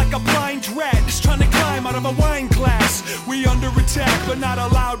feel like a blind rat just trying to climb out of a wine glass. We under attack, but not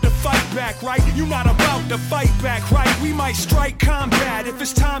allowed to fight back, right? You not about to fight back, right? We might strike combat if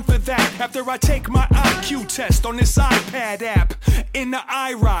it's time for that. After I take my IQ test on this iPad app, in the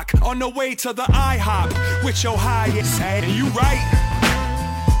iRock, on the way to the IHOP with your highest. Hey, you right?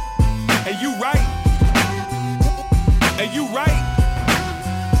 Hey, you right? Hey, you right?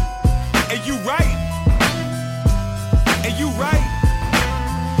 Hey, you right? Hey, you right?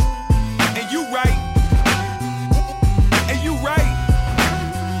 Hey, you right? Hey, you right?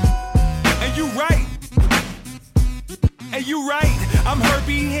 Hey, you right? Hey, you right? I'm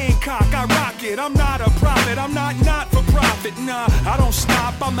Herbie Hancock, I rock it. I'm not a prophet, I'm not for profit. Nah, I don't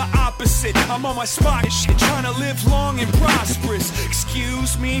stop, I'm the opposite. I'm on my spot and shit, trying to live long and prosperous.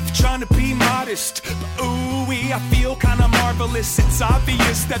 Excuse me for trying to be modest, but ooh-wee, I feel kinda marvelous. It's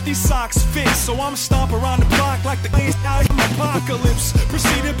obvious that these socks fit, so I'm stomp around the block like the apocalypse.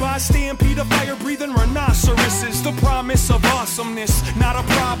 Preceded by a stampede of fire-breathing rhinoceroses. The promise of awesomeness, not a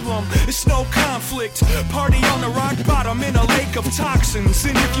problem. It's no conflict. Party on the rock bottom in a lake of toxins.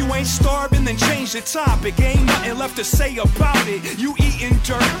 And if you ain't starving, then change the topic. Ain't nothing left to say about it. You eating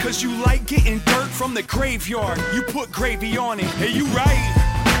dirt cause you like getting dirt from the graveyard. You put gravy on it. Hey, you right?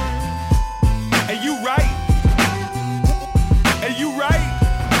 Hey, you right? Hey, you right?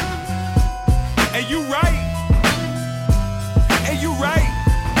 Hey, you right? Hey, you right?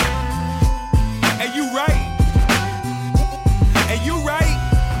 Hey, you right? Hey, you right?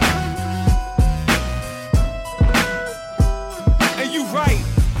 Hey, you right?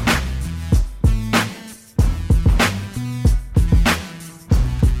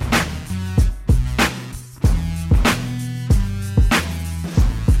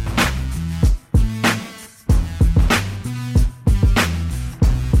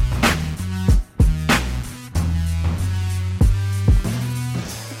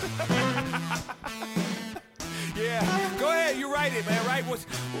 Man, right?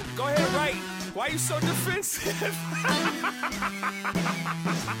 Go ahead, right. Why are you so defensive?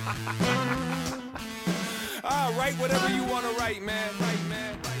 Write whatever you want to write, man. Right,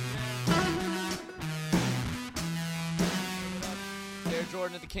 man. Air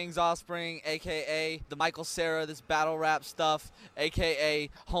Jordan of the King's Offspring, a.k.a. the Michael Cera, this battle rap stuff, a.k.a.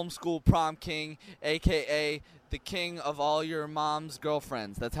 Homeschool Prom King, a.k.a. the king of all your mom's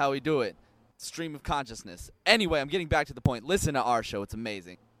girlfriends. That's how we do it. Stream of consciousness. Anyway, I'm getting back to the point. Listen to our show. It's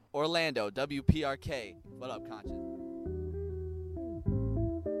amazing. Orlando, WPRK. What up, Conscious?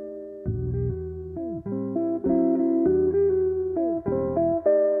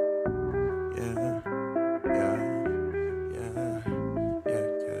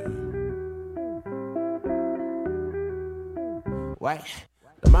 Wait,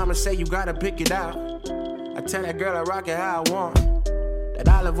 the mama say you gotta pick it out. I tell that girl I rock it how I want. That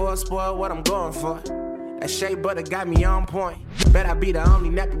olive oil spoil what I'm going for. That shea butter got me on point. Bet I be the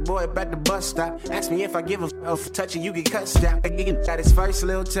only nappy boy at the bus stop. Ask me if I give a for touching, you get cut stop. Got his first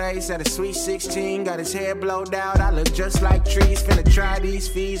little taste at a sweet 16. Got his hair blowed out, I look just like trees. Finna try these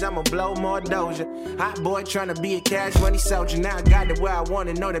fees, I'ma blow more doja. Hot boy tryna be a cash money soldier. Now I got it where I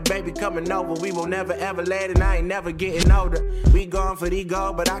wanna know that baby coming over. We will never ever let it, I ain't never getting older. We gone for the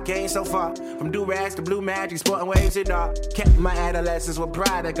gold, but I came so far. From do-rags to blue magic, sporting waves and all. Kept my adolescence with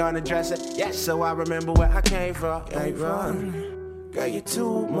pride, I gonna dress it. Yes, so I remember where I came from. Ain't run. Girl, you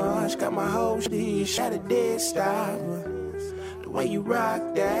too much. Got my whole shit shot a dead stop. The The way you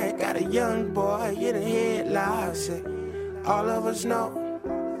rock that, got a young boy in the headlights. All of us know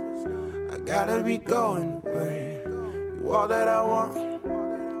I gotta be going away. You all that I want.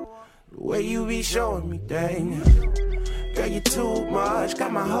 The way you be showing me things. Girl, you too much,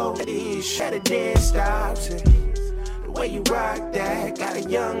 got my whole head shut it dead stops. The way you rock that, got a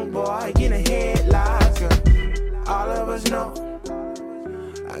young boy in the headlights. Girl, all of us know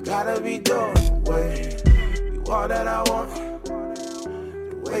I gotta be going away. You all that I want.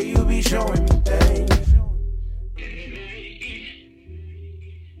 The way you be showing me things.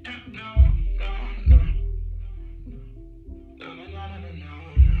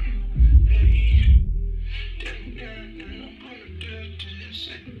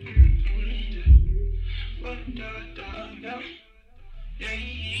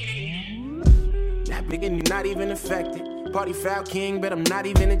 That big and you're not even affected. Party foul king, but I'm not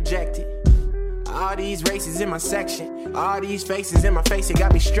even ejected. All these races in my section, all these faces in my face, it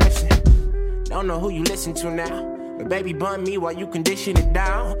got me stressing. Don't know who you listen to now, but baby bun me while you condition it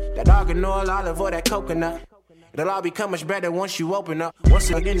down. That argan oil, olive oil, that coconut. It'll all become much better once you open up. Once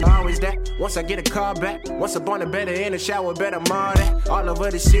again, always that. Once I get a call back. Once up on the bed in the shower, better more that. All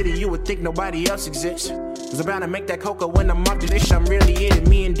over the city, you would think nobody else exists. Was about to make that coca when I'm up to this. I'm really it.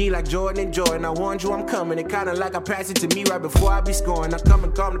 Me and D like Jordan and Jordan. I warned you I'm coming. It kinda like I pass it to me right before I be scoring. I come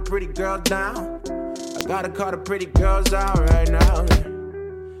and calm the pretty girls down. I gotta call the pretty girls out right now.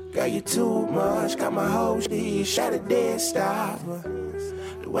 Girl, you too much. Got my whole shit shot a dead stop.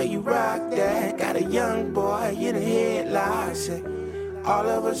 The way you rock that, got a young boy in the headlights. All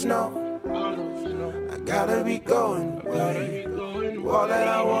of us know I gotta be going away. All that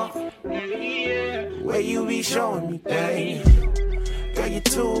I want, the way you be showing me things. Girl, you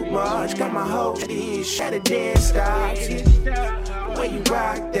too much, got my whole head shot a dead stop. The way you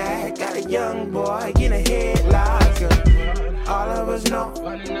rock that, got a young boy in the headlights. All of us know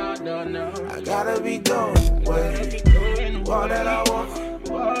I gotta be going away. All that I want.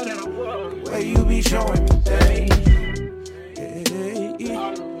 The way you be showing me things. Yeah. I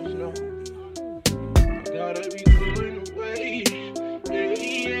gotta be going away.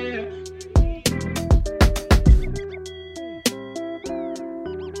 Yeah.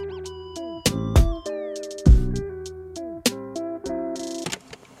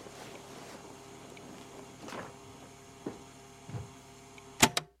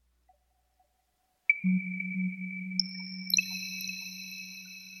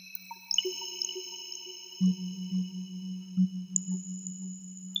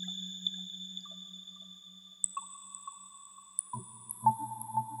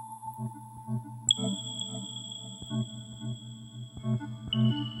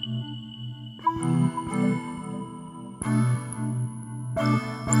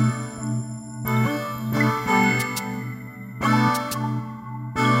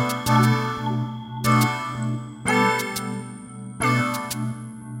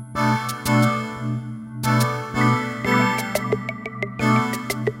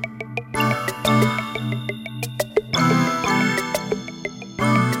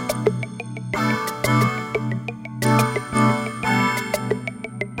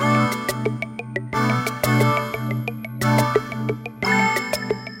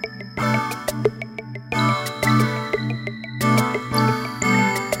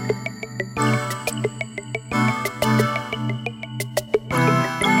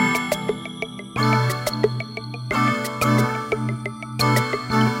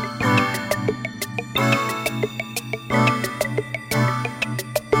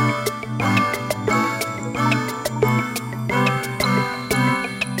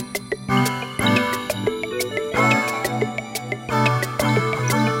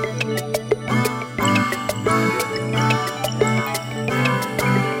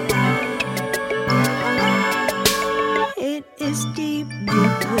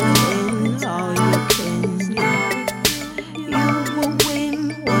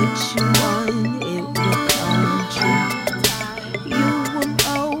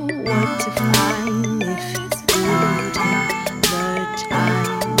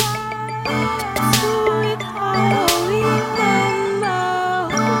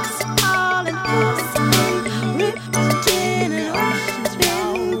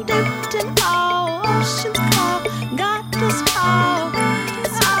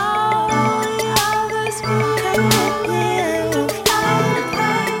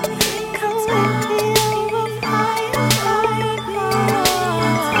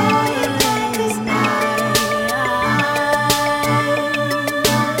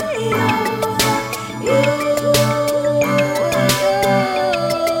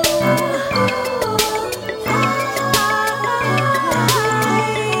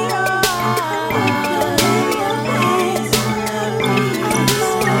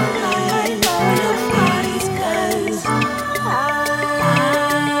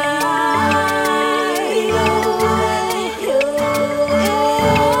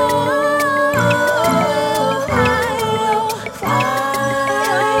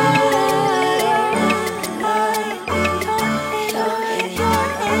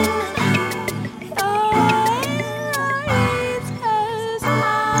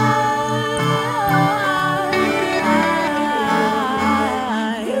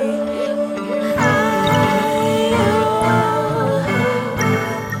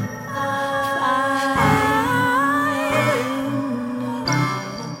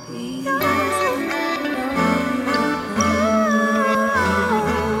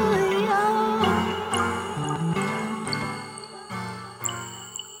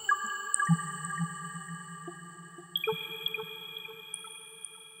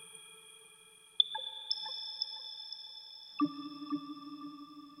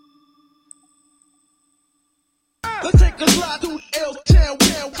 L-Town.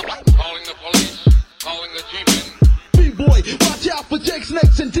 Calling the police, calling the G-men. B-boy, watch out for Jake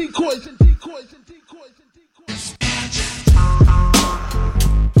snakes and decoys.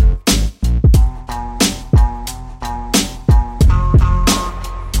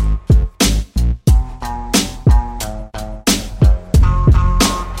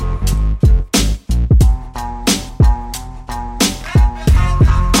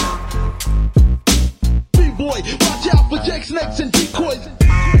 B-boy, watch out for Jake snakes and decoys.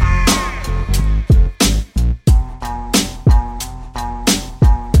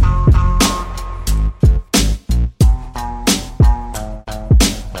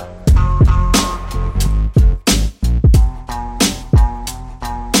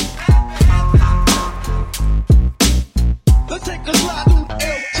 Let's take a slide through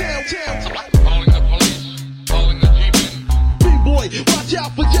L-Town. Calling the police, calling the G-men. B-boy, watch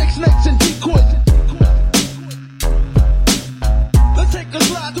out for Jake snakes and decoys. Let's take a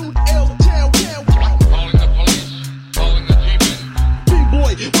slide through L-Town. Calling the police, calling the G-men.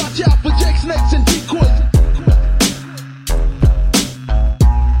 B-boy, watch out for Jake snakes and decoys.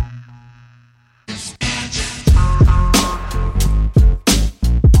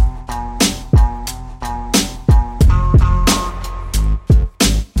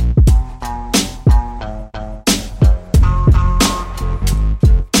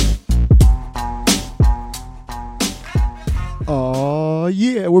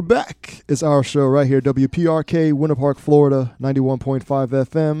 Yeah, we're back. It's our show right here, WPRK, Winter Park, Florida, 91.5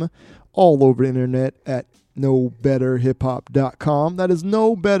 FM, all over the internet at knowbetterhiphop.com. That is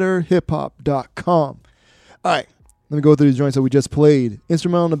knowbetterhiphop.com. All right, let me go through these joints that we just played.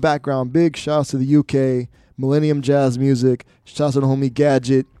 Instrumental in the background, big shouts to the UK, Millennium Jazz Music, shouts to the homie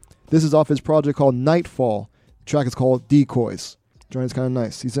Gadget. This is off his project called Nightfall. The track is called Decoys. Joint's kind of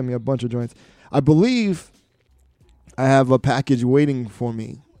nice. He sent me a bunch of joints. I believe I have a package waiting for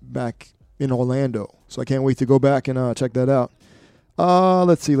me back in Orlando, so I can't wait to go back and check that out.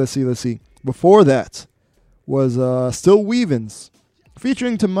 Let's see. Before that was Still Weavins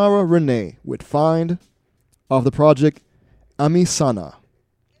featuring Tamara Renee with Find off the project Amisana.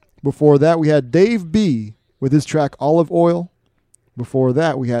 Before that we had Dave B with his track Olive Oil. Before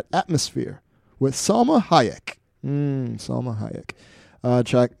that we had Atmosphere with Salma Hayek. Salma Hayek.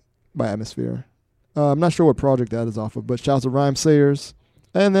 Track by Atmosphere. I'm not sure what project that is off of, but shouts to Rhyme Sayers.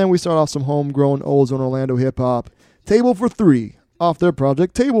 And then we start off some homegrown Ozone Orlando hip-hop. Table for Three, off their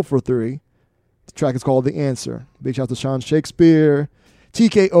project Table for Three. The track is called The Answer. Big shout to Sean Shakespeare,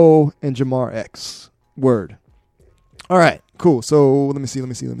 TKO, and Jamar X. Word. All right, cool. So let me see. What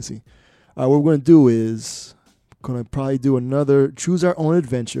we're going to do is going to probably do another Choose Our Own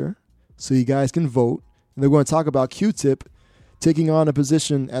Adventure so you guys can vote. And they're going to talk about Q-Tip taking on a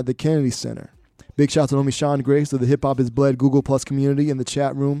position at the Kennedy Center. Big shout out to homie Sean Grace of the Hip Hop Is Bled Google Plus community in the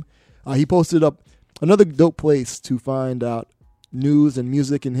chat room. He posted up another dope place to find out news and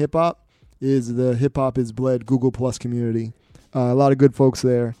music in hip hop is the Hip Hop Is Bled Google Plus community. A lot of good folks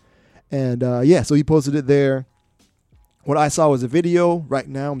there. And so he posted it there. What I saw was a video. Right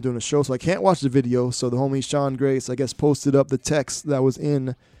now I'm doing a show, so I can't watch the video. So the homie Sean Grace, I guess, posted up the text that was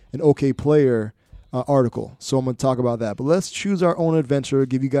in an OK Player article. So I'm going to talk about that. But let's choose our own adventure,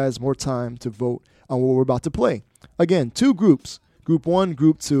 give you guys more time to vote on what we're about to play. Again, 2 groups. Group 1,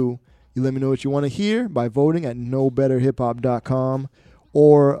 Group 2. You let me know what you want to hear by voting at knowbetterhiphop.com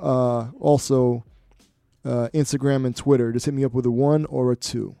or also Instagram and Twitter. Just hit me up with a 1 or a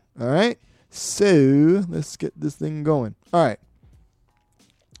 2. All right? So let's get this thing going. All right.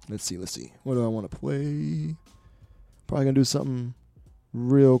 Let's see. What do I want to play? Probably going to do something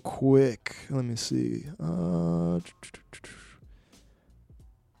real quick. Let me see. All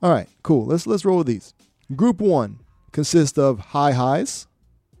right, cool. Let's roll with these. Group 1 consists of High Highs,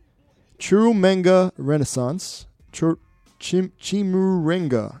 Chimurenga Renaissance,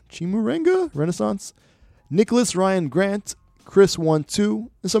 Chimurenga Renaissance, Nicholas Ryan Grant, Chris 1-2,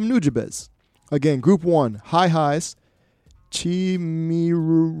 and some Nujabes. Again, Group 1, High Highs,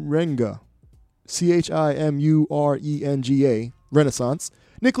 Chimurenga, Chimurenga Renaissance,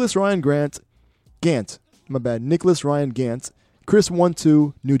 Nicholas Ryan Gant, Nicholas Ryan Gant, Chris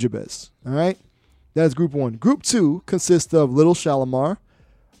 1-2, Nujabes. All right? That is Group 1. Group 2 consists of Little Shalimar,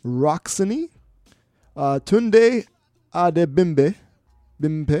 Roxany, Tunde Adebimpe,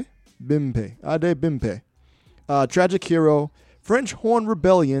 Tragic Hero, French Horn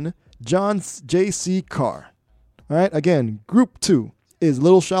Rebellion, John J.C. Carr. All right? Again, Group 2 is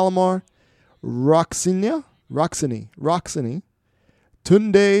Little Shalimar, Roxany,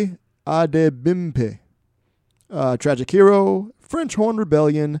 Tunde Adebimpe, Tragic Hero, French Horn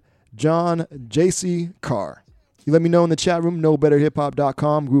Rebellion, John J.C. Carr. You let me know in the chat room,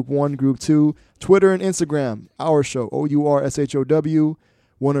 knowbetterhiphop.com, group 1, group 2, Twitter and Instagram, Our Show, OURSHOW,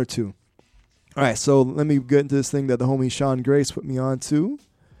 1 or 2. All right, so let me get into this thing that the homie Sean Grace put me on to.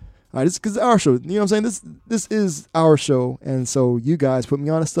 All right, this is our show. You know what I'm saying? This is our show, and so you guys put me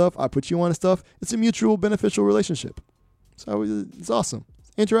on to stuff. I put you on to stuff. It's a mutual beneficial relationship. So it's awesome.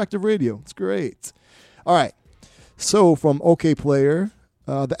 Interactive radio. It's great. All right. So from OK Player,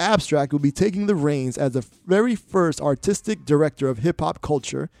 the Abstract will be taking the reins as the very first artistic director of hip-hop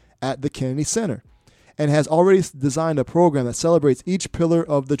culture at the Kennedy Center and has already designed a program that celebrates each pillar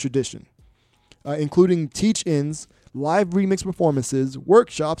of the tradition, including teach-ins, live remix performances,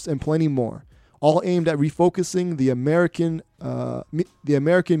 workshops, and plenty more, all aimed at refocusing the American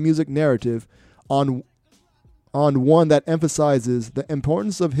music narrative on one that emphasizes the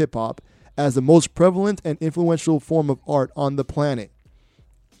importance of hip-hop as the most prevalent and influential form of art on the planet.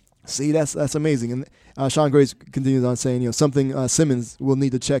 See, that's amazing. And Sean Grace continues on saying, something Simmons will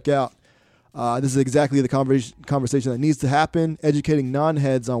need to check out. This is exactly the conversation that needs to happen, educating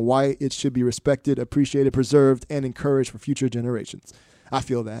non-heads on why it should be respected, appreciated, preserved, and encouraged for future generations. I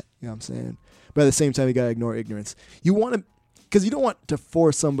feel that, you know what I'm saying? But at the same time, you got to ignore ignorance. You want to, because you don't want to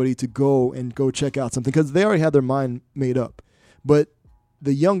force somebody to go check out something, because they already have their mind made up. But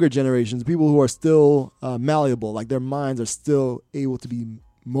the younger generations, people who are still malleable, like their minds are still able to be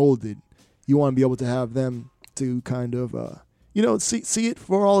molded, you want to be able to have them to kind of, see it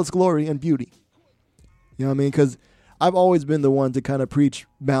for all its glory and beauty. You know what I mean? Because I've always been the one to kind of preach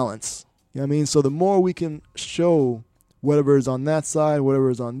balance. You know what I mean? So the more we can show whatever is on that side, whatever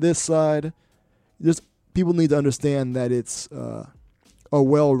is on this side, just people need to understand that it's a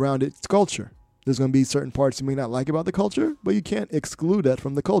well-rounded culture. There's going to be certain parts you may not like about the culture, but you can't exclude that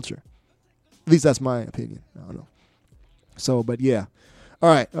from the culture. At least that's my opinion. I don't know. So, but yeah. All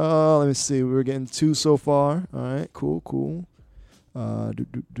right. Let me see. We're getting 2 so far. All right. Cool. Let me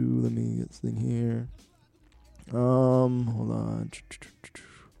get this thing here. Hold on.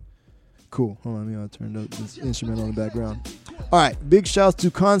 Cool. Hold on. Let me turn up this instrumental in the background. All right. Big shouts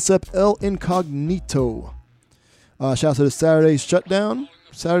to Concept El Incognito. Shouts to the Saturday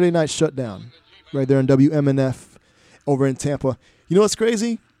night shutdown. Right there in WMNF over in Tampa. You know what's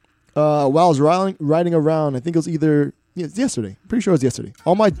crazy? While I was riding around, I think it was yesterday. Pretty sure it was yesterday.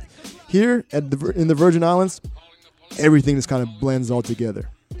 Here in the Virgin Islands, everything just kind of blends all together.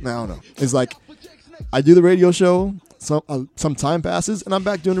 I don't know. It's like I do the radio show, some time passes, and I'm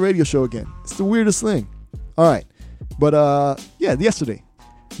back doing the radio show again. It's the weirdest thing. All right. But yesterday, I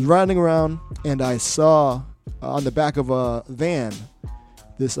was riding around, and I saw on the back of a van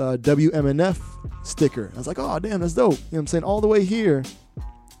this WMNF sticker. I was like, oh, damn, that's dope. You know what I'm saying? All the way here,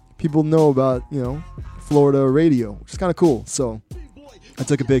 people know about, Florida radio, which is kind of cool. So I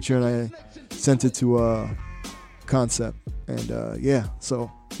took a picture and I sent it to Concept. And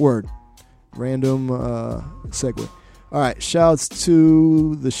so word. Random segue. All right, shouts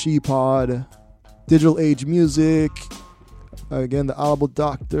to the She-Pod, Digital Age Music, again, the Audible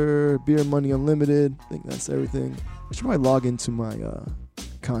Doctor, Beer Money Unlimited. I think that's everything. I should probably log into my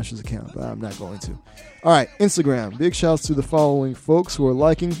Conscious account, but I'm not going to. All right, Instagram. Big shouts to the following folks who are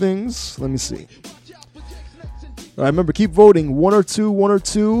liking things. Let me see. All right, remember, keep voting 1 or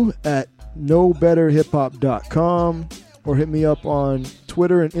 2 at knowbetterhiphop.com or hit me up on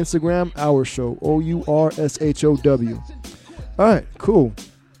Twitter and Instagram, Our Show, OURSHOW. All right, cool.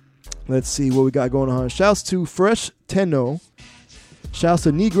 Let's see what we got going on. Shouts to Fresh Tenno. Shouts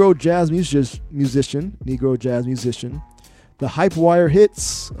to Negro Jazz Musician. The Hypewire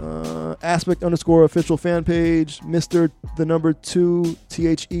Hits, Aspect _official fan page, Mr. the number 2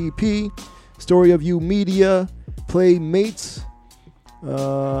 THEP, Story of You Media, Playmates,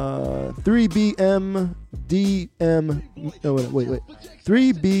 3BMD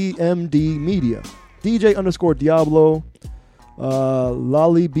Media, DJ _Diablo,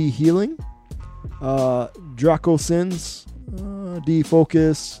 Lolly B Healing, Draco Sins, D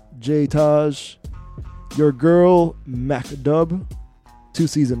Focus, J Taj, Your Girl, Mac Dub,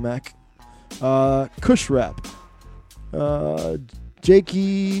 2-season Mac, Kush Rap,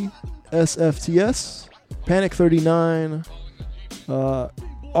 Jakey SFTS, Panic 39,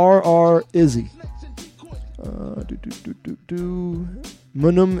 RR Izzy,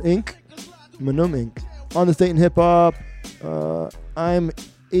 Munum Inc., On the State and Hip Hop, I'm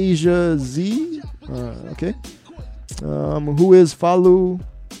Asia Z, okay, Who is Falu,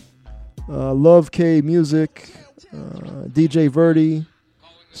 Love K Music, DJ Verdi,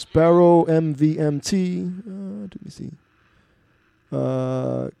 Sparrow MVMT, let me see,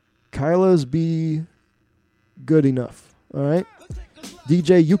 Kyla's Be Good Enough, all right,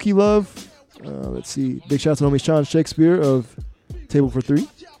 DJ Yuki Love, Let's see. Big shout out to homie Sean Shakespeare of Table for Three.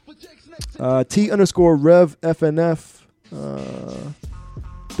 T_Rev FNF.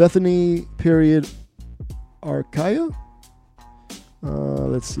 Bethany period Arkaya.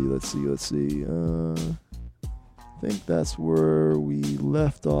 Let's see. I think that's where we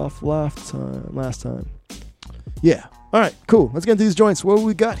left off last time. Yeah. All right, cool. Let's get into these joints. What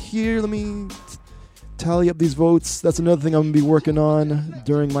we got here? Let me tally up these votes. That's another thing I'm going to be working on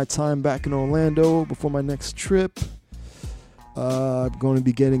during my time back in Orlando before my next trip. I'm going to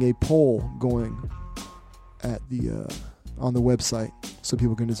be getting a poll going at the on the website so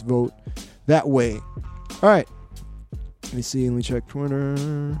people can just vote that way. All right. Let me see. Let me check Twitter.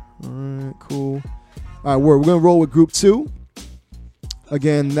 All right, cool. All right, we're going to roll with Group 2.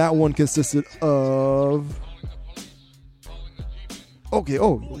 Again, that one consisted of... Okay,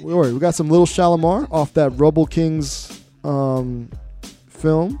 we got some Little Shalimar off that Rubble Kings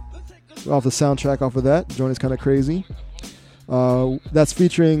film. Off the soundtrack off of that. The joint is kind of crazy. That's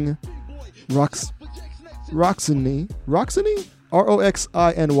featuring Roxany? Roxany?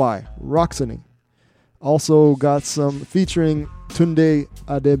 R-O-X-I-N-Y. Roxany. Also got some featuring Tunde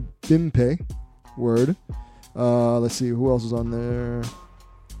Adebimpe. Word. Let's see who else is on there.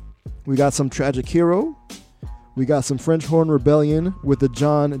 We got some Tragic Hero. We got some French Horn Rebellion with the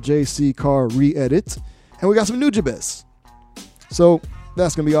John J.C. Carr re-edit. And we got some Nujabes. So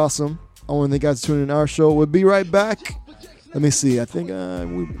that's going to be awesome. I want to thank you guys for tuning in our show. We'll be right back. Let me see. I think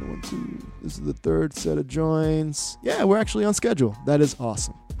this is the third set of joins. Yeah, we're actually on schedule. That is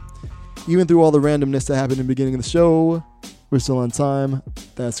awesome. Even through all the randomness that happened in the beginning of the show, we're still on time.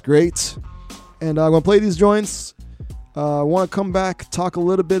 That's great. And I'm going to play these joints. I want to come back, talk a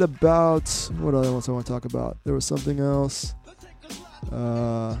little bit about... What else I want to talk about? There was something else.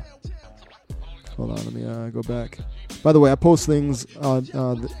 Hold on, let me go back. By the way, I post things on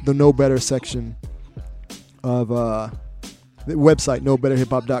the Know Better section of the website,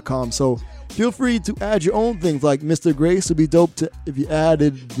 knowbetterhiphop.com. So feel free to add your own things. Like Mr. Grace would be dope if you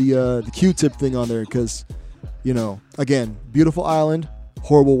added the Q-tip thing on there. Because, again, beautiful island,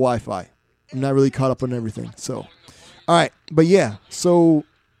 horrible Wi-Fi. I'm not really caught up on everything. So, all right. But yeah, so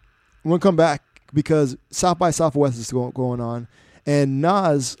I'm going to come back because South by Southwest is going on. And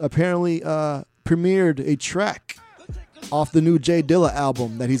Nas apparently premiered a track off the new Jay Dilla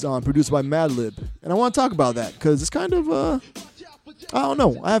album that he's on, produced by Madlib. And I want to talk about that because it's kind of, I don't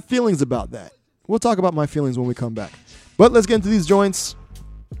know. I have feelings about that. We'll talk about my feelings when we come back. But let's get into these joints.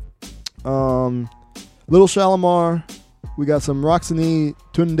 Little Shalimar. We got some Roxany,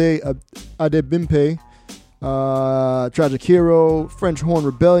 Tunde Adebimpe, Tragic Hero, French Horn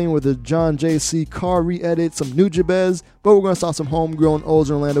Rebellion with a John J.C. Carr re-edit, some Nujabes, but we're going to start some homegrown old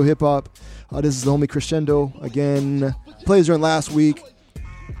Orlando hip-hop. This is the homie Crescendo. Again, plays during last week.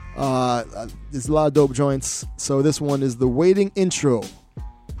 There's a lot of dope joints. So this one is the Waiting Intro.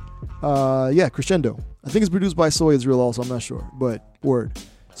 Crescendo. I think it's produced by Soy Israel also, I'm not sure, but word.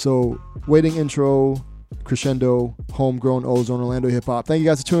 So, Waiting Intro, Crescendo, homegrown Ozone Orlando hip hop. Thank you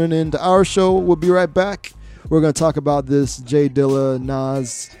guys for tuning in to our show. We'll be right back. We're going to talk about this Jay Dilla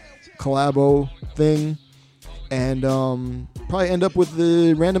Nas collabo thing and probably end up with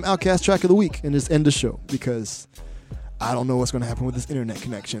the random Outkast track of the week and just end the show because I don't know what's going to happen with this internet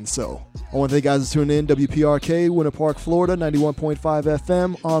connection. So I want to thank you guys for tuning in. WPRK, Winter Park, Florida, 91.5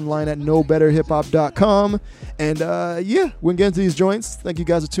 FM, online at knowbetterhiphop.com. And we're going to get into these joints. Thank you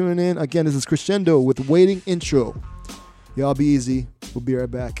guys for tuning in. Again, this is Crescendo with Waiting Intro. Y'all be easy. We'll be right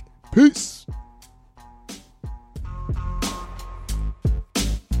back. Peace.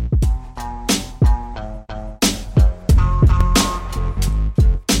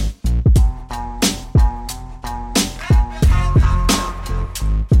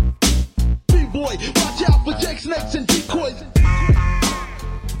 Watch out for Jake snakes and decoys.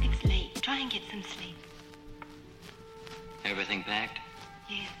 It's late. Try and get some sleep. Everything packed?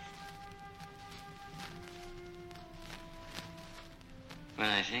 Yes. Well,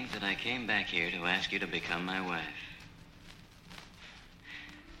 I think that I came back here to ask you to become my wife.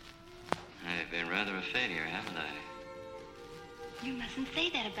 I've been rather a failure, haven't I? You mustn't say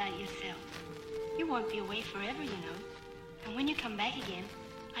that about yourself. You won't be away forever, you know. And when you come back again,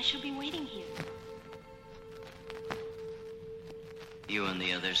 I shall be waiting here. You and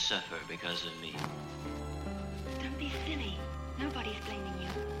the others suffer because of me. Don't be silly. Nobody's blaming you.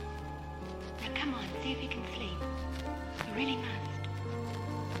 Now come on, see if you can sleep. You really must.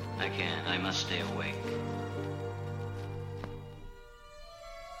 I can't. I must stay awake.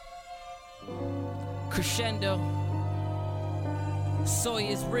 Crescendo. Soy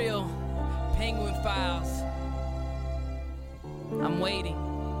is real. Penguin Files. I'm waiting.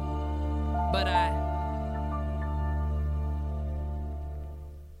 but I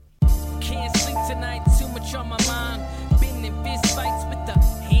can't sleep tonight, too much on my mind. Been in fist fights with the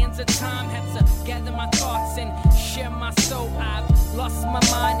hands of time. Had to gather my thoughts and share my soul. I've lost my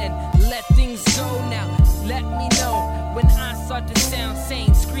mind and let things go now. Let me know when I start to sound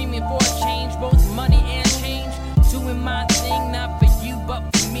sane. Screaming for a change, both money and change. Doing my thing, not for you, but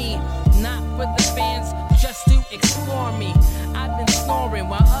for me. Not for the fans, just to explore me. I've been snoring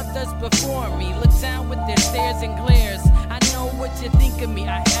while others before me look down with their stares and glares. I know what you think of me,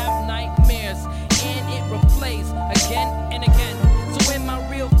 I have nightmares, and it replays again and again. So where my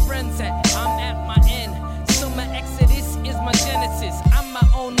real friends at? I'm at my end. So my exodus is my genesis. I'm my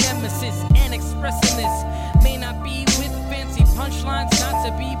own nemesis, and expressing this may not be with fancy punchlines, not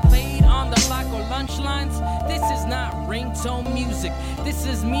to be played on the block or lunch lines. This is not ringtone music. This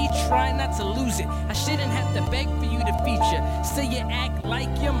is me trying not to lose it. I shouldn't have to beg for you to feature. Still you act like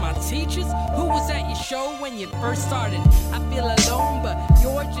you're my teachers. Who was at your show when you first started? I feel alone, but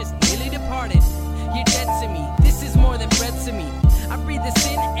you're just nearly departed. You're dead to me. This is more than bread to me. I breathe this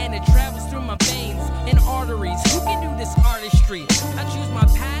in and it travels through my veins and arteries. Who can do this artistry? I choose my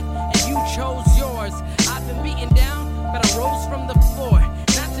path and you chose yours. I've been beaten down, but I rose from the floor.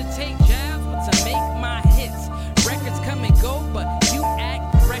 Not to take jabs, but to make my hits. Records come and go, but you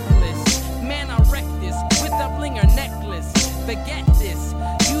act reckless. Man, I wreck this with a blinger necklace. Forget this,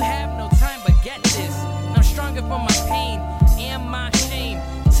 you have no time, but get this. I'm stronger for my pain and my shame.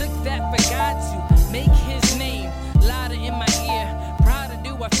 Took that for God to make his name louder in my ear. Proud to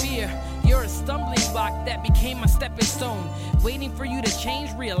do I fear. You're a stumbling block that became my stepping stone. Waiting for you to change,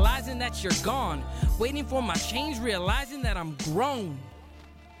 realizing that you're gone. Waiting for my change, realizing that I'm grown.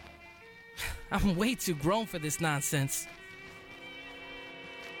 I'm way too grown for this nonsense.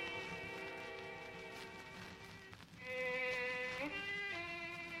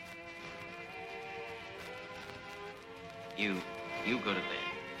 You go to bed.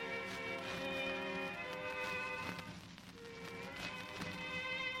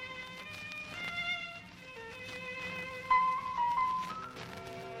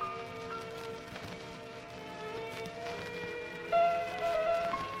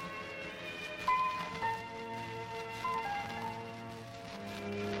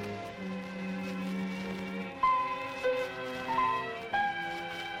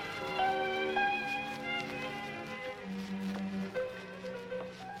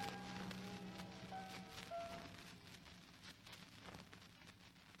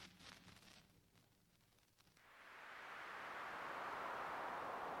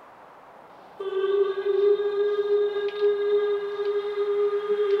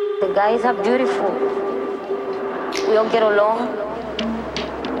 The guys are beautiful. We all get along.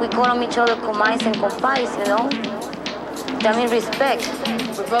 We call on each other comais and compais, you know? That means respect.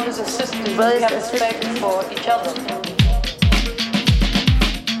 We're brothers and sisters. Brothers we have and respect for each other.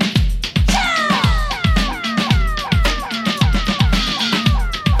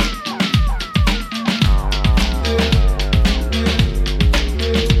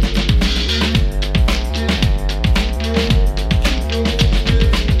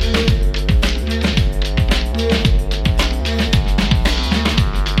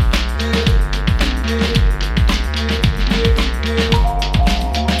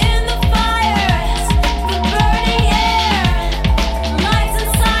 In the fires, the burning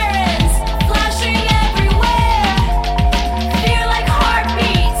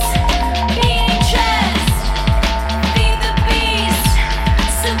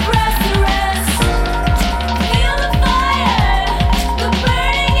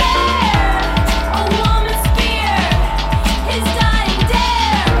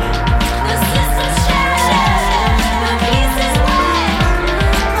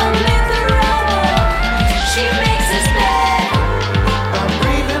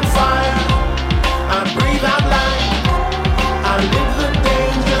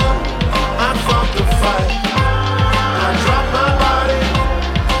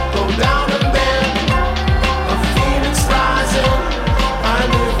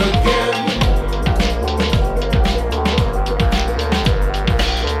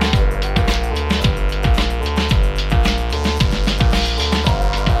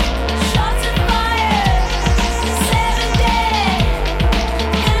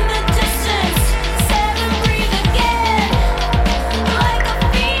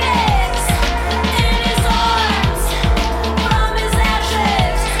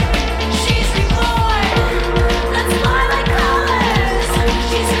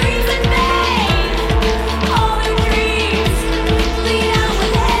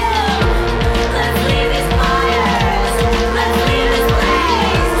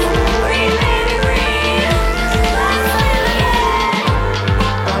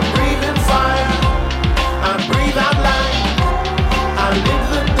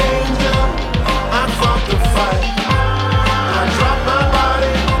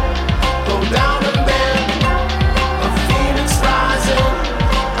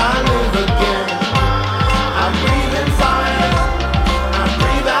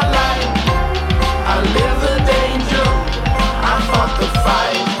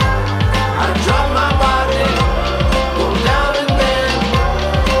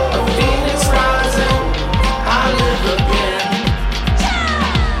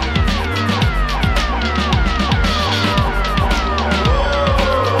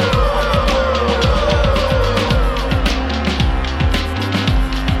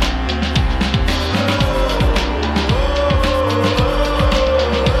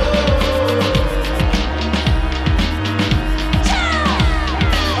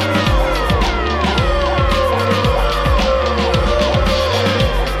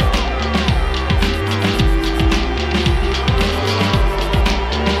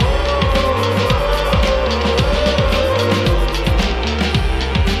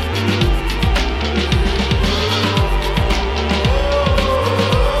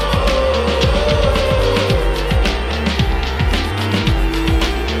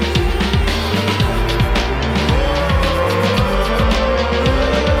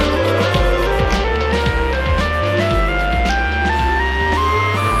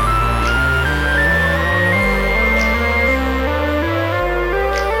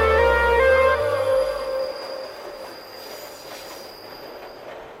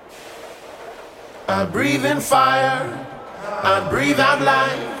breathe in fire, I breathe out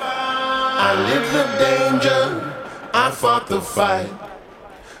life. I live the danger, I fought the fight.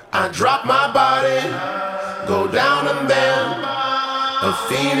 I drop my body, go down and bend. A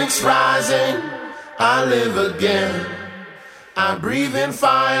phoenix rising, I live again. I breathe in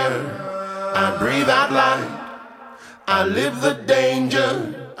fire, I breathe out light. I live the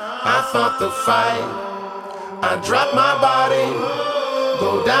danger, I fought the fight. I drop my body,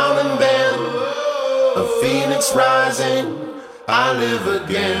 go down and bend. A phoenix rising, I live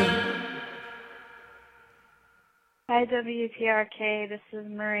again. Hi WTRK, this is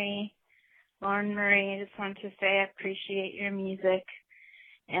Marie, Lauren Marie. I just wanted to say I appreciate your music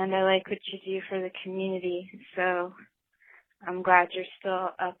and I like what you do for the community, so I'm glad you're still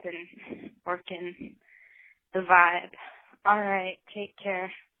up and working the vibe. Alright, take care.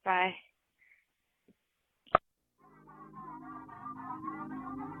 Bye.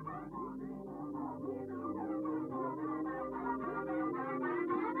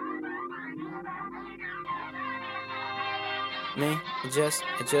 Me, I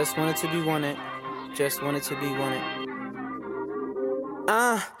just wanted to be wanted. Just wanted to be wanted.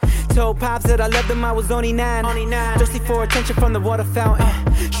 Told Pops that I loved him, I was only 9. Thirsty for attention from the water fountain.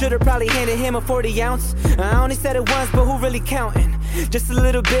 Should've probably handed him a 40 ounce. I only said it once, but who really counting? Just a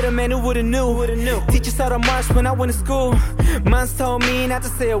little bit of man who would've knew. Teachers saw the march when I went to school. Moms told me not to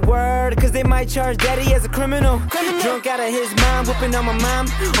say a word, cause they might charge daddy as a criminal. Drunk out of his mind, whooping on my mom.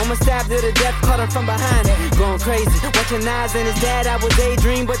 Almost stabbed her to death, caught him from behind. Going crazy, watching Nas and his dad. I would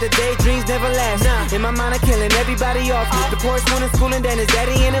daydream, but the daydreams never last. In my mind, I'm killing everybody off. The poorest one in school and then his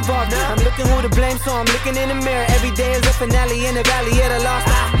daddy ain't involved. I'm looking who to blame, so I'm looking in the mirror. Every day is a finale in the valley of the lost.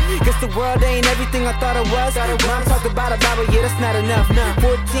 Guess the world ain't everything I thought it was. Mom talked about a Bible, yeah, that's not enough.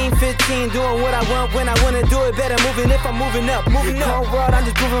 14, 15, doing what I want when I wanna do it better. Moving if I'm moving up. Cold world, I'm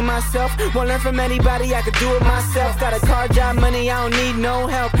just proving myself. Won't learn from anybody, I could do it myself. Got a car, job, money, I don't need no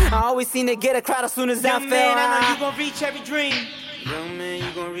help. I always seem to get a crowd as soon as I fail. I know you gon' reach every dream. Young man,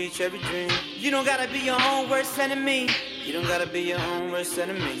 you gon' reach every dream. You don't gotta be your own worst enemy. You don't gotta be your own worst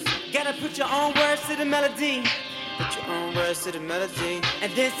enemy. Gotta put your own words to the melody. Put your own words to the melody.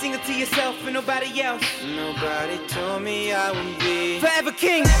 And then sing it to yourself and nobody else. Nobody told me I would be Forever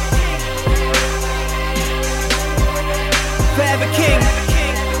King. Forever King.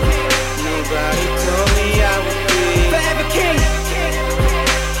 Nobody told me I would be Forever King.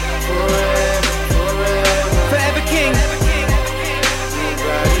 Forever, forever. Forever King.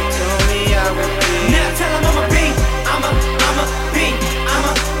 Nobody told me I would be. Now tell him I'ma be.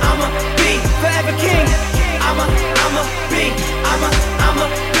 Forever King. I'ma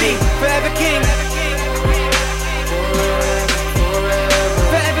be. Forever King.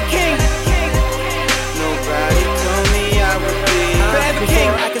 Forever King. Nobody told me I would be. Forever King.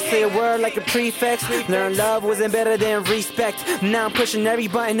 I could say a word like a prefix. Learn love wasn't better than respect. Now I'm pushing every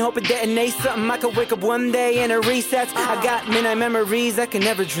button, hoping detonates something. I could wake up one day and it resets. I got midnight memories I can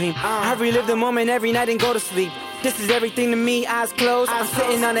never dream. I relive the moment every night and go to sleep. This is everything to me, eyes closed. I'm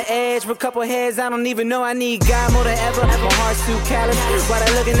sitting on the edge with a couple heads. I don't even know I need God more than ever. My heart's too callous. Why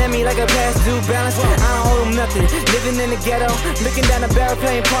they looking at me like a past due balance? I don't owe them nothing. Living in the ghetto, looking down the barrel,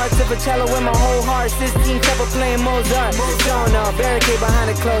 playing parts of a cello with my whole heart. 16 couple playing Mozart. Showing off, barricade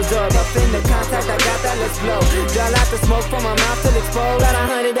behind the closed door. Up in the contact, I got that, let's blow. Draw out the smoke from my mouth till exposed. Got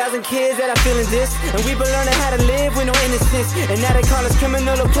 100,000 kids that are feeling this, and we been learning how to live with no innocence. And now they call us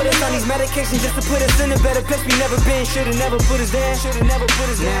criminal or put us on these medications just to put us in a better place we never been. Should've never put us there. Should've never put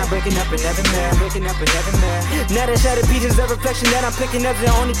us there. Now I'm breaking up in heaven there. Breaking up in heaven there. Now that shattered pieces of reflection that I'm picking up,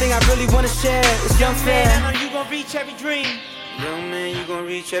 the only thing I really wanna share. It's young fair. I know you gon' reach every dream. Young man, you gon'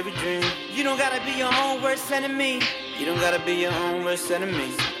 reach every dream. You don't gotta be your own worst enemy. You don't gotta be your own worst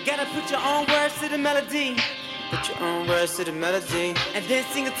enemy. Gotta put your own words to the melody. Put your own words to the melody. And then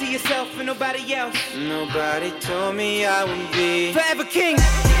sing it to yourself and nobody else. Nobody told me I would be Forever King.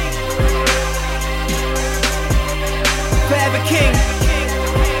 Forever King.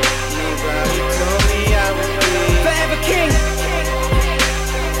 Nobody told me I would be Forever King.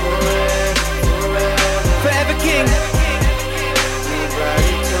 Forever, forever. Forever King.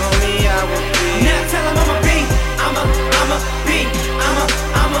 Nobody told me I would be. Now tell him I'ma be.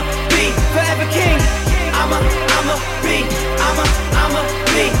 Forever King. I'ma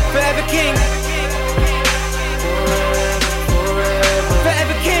be. Forever King. Forever,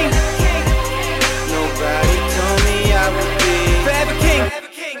 Forever King. Nobody told me I would be Forever King.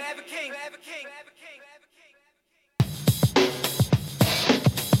 Forever King.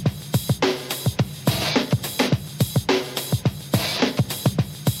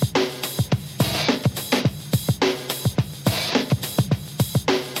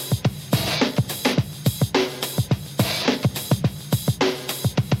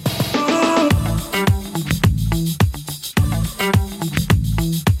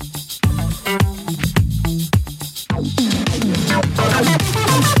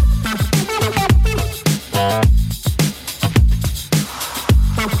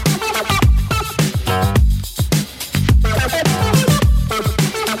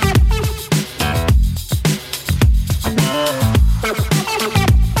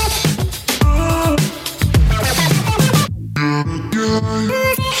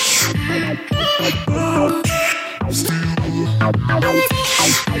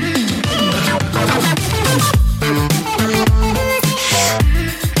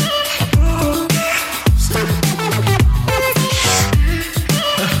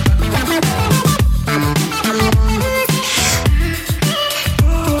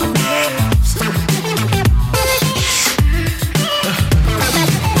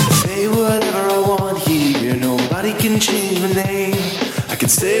 Say whatever I want here, nobody can change my name. I can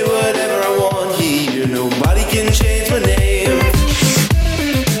say whatever I want here, nobody can change my name.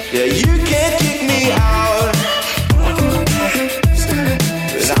 Yeah, you can't kick me out,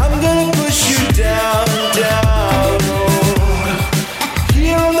 but I'm gonna push you down, down. Oh,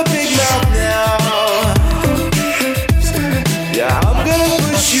 here on the big mouth now. Yeah, I'm gonna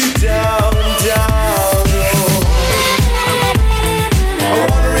push you down, down. I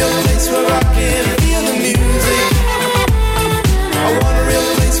want a real place where I can feel the music. I want a real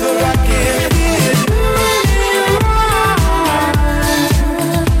place where I can feel it.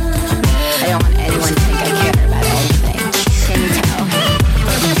 I don't want anyone to think I care about anything. Can you tell?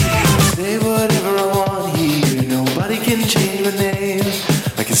 Say whatever I want here, nobody can change my name.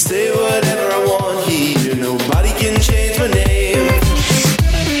 I can say whatever I want here, nobody can change my name.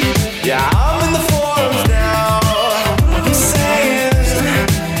 Yeah, I'm in the forums now, saying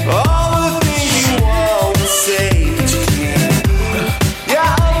all the things you want to say, but you can't.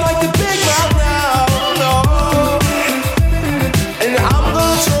 Yeah, I'm like the big mouth now, no, and I'm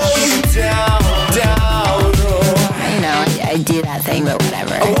gonna throw you down, down, no. You know, I do that thing, but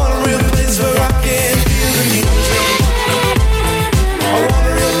whatever. I want a real place where I can feel the music. I want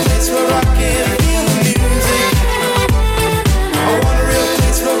a real place where I can feel the music. I want a real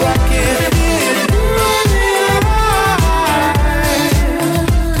place where I can feel it.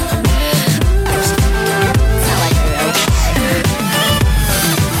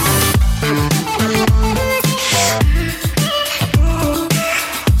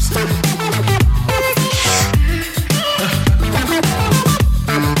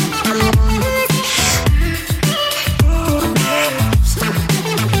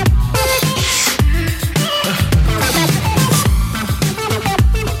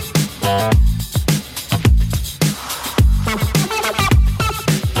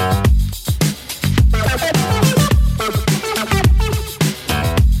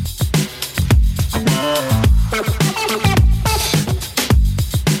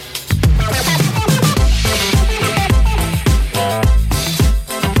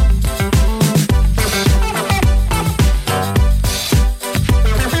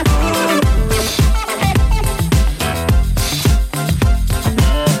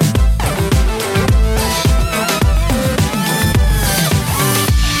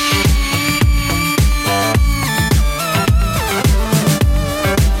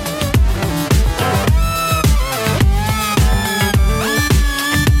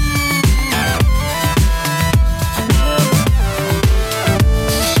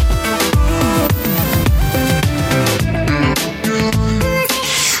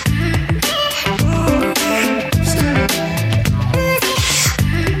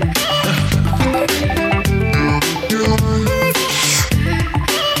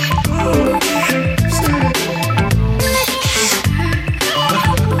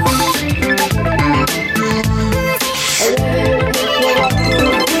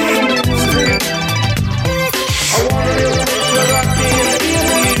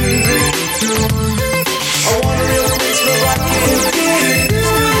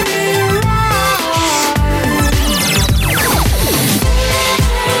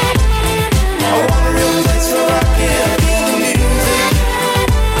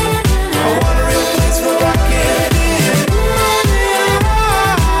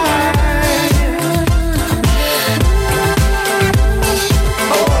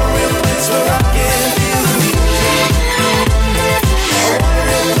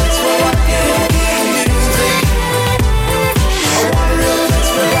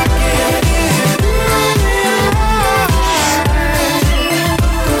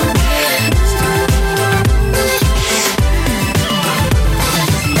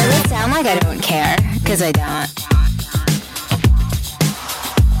 Because I don't.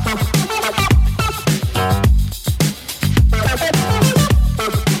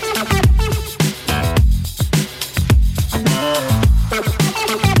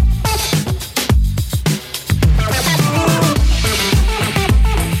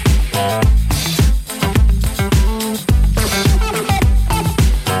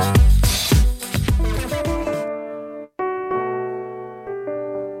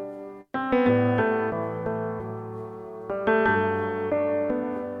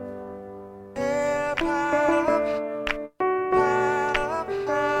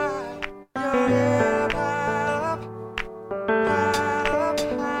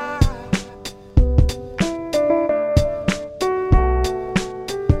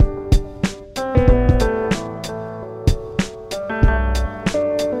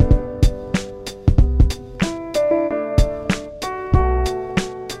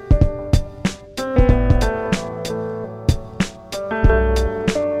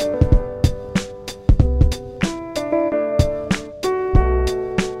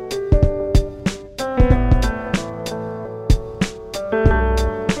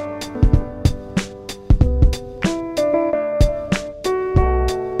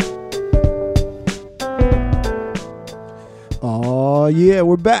 Yeah,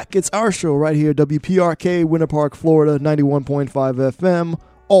 we're back. It's our show right here, WPRK, Winter Park, Florida, 91.5 FM,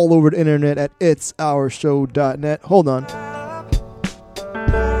 all over the internet at itsourshow.net. Hold on.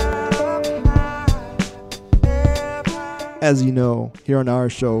 As you know, here on our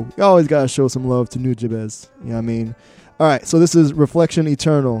show, you always got to show some love to Nujabes. You know what I mean? All right, so this is Reflection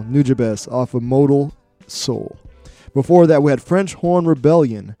Eternal, Nujabes, off of Modal Soul. Before that, we had French Horn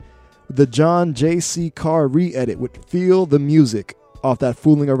Rebellion, the John J.C. Carr re-edit with Feel the Music off that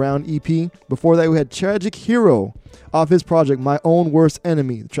Fooling Around EP. Before that, we had Tragic Hero off his project My Own Worst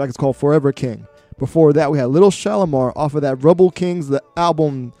Enemy. The track is called Forever King. Before that, we had Little Shalimar off of that Rebel Kings, the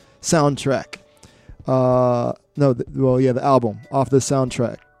album soundtrack. The album off the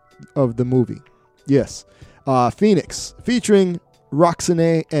soundtrack of the movie. Yes. Phoenix featuring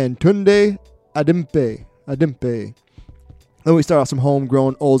Roxanne and Tunde Adimpe. Then we start off some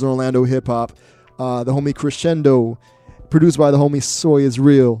homegrown Old Orlando hip hop. The homie Crescendo, produced by the homie Soy Is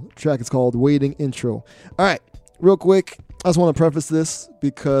Real. The track is called Waiting Intro. All right, real quick, I just want to preface this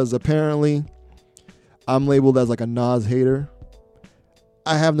because apparently I'm labeled as like a Nas hater.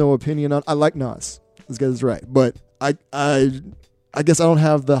 I have no opinion on. I like Nas. Let's get this right, but I guess I don't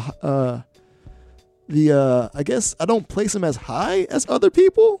have I guess I don't place him as high as other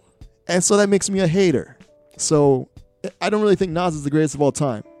people, and so that makes me a hater. So I don't really think Nas is the greatest of all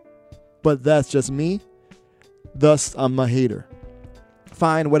time, but that's just me. Thus, I'm a hater.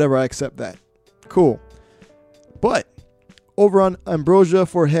 Fine, whatever, I accept that. Cool. But over on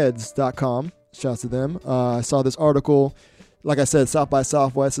AmbrosiaForHeads.com, shouts to them, I saw this article. Like I said, South by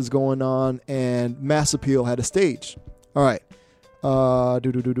Southwest is going on, and Mass Appeal had a stage. All right. So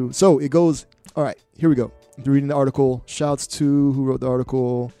it goes, all right, here we go. Reading the article. Shouts to who wrote the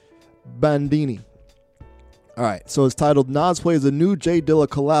article, Bandini. All right, so it's titled Nas Plays a New J Dilla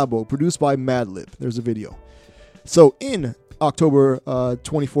Collabo, produced by Madlib. There's a video. So in October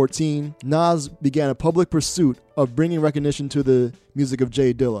 2014, Nas began a public pursuit of bringing recognition to the music of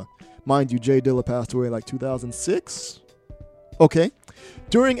J Dilla. Mind you, J Dilla passed away like 2006. Okay.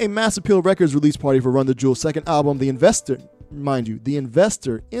 During a Mass Appeal Records release party for Run the Jewels' second album, the investor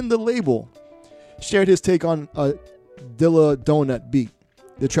in the label shared his take on a Dilla Donut beat.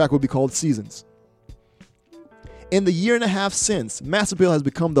 The track would be called Seasons. In the year and a half since, Mass Appeal has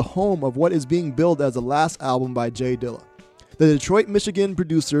become the home of what is being billed as the last album by J Dilla. The Detroit, Michigan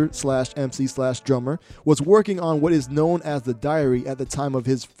producer / MC / drummer was working on what is known as The Diary at the time of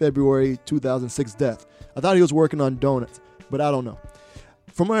his February 2006 death. I thought he was working on Donuts, but I don't know.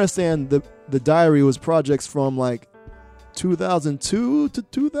 From what I understand, the Diary was projects from like 2002 to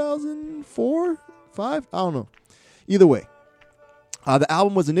 2004, 5? I don't know. Either way. The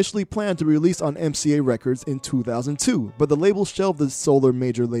album was initially planned to be released on MCA Records in 2002, but the label shelved the Solar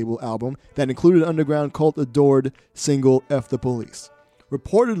major label album that included underground cult-adored single F the Police.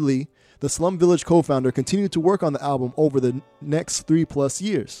 Reportedly, the Slum Village co-founder continued to work on the album over the next 3+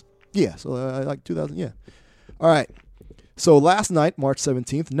 years. Yeah, so like 2000, yeah. All right. So last night, March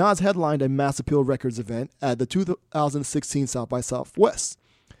 17th, Nas headlined a Mass Appeal Records event at the 2016 South by Southwest.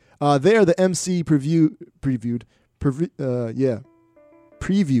 There, the MC previewed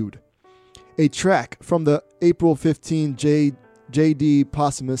a track from the April 15 JD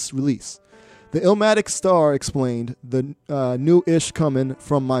posthumous release. The Illmatic Star explained the new ish coming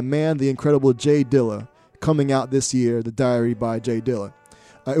from my man, the incredible J Dilla, coming out this year, The Diary by J Dilla.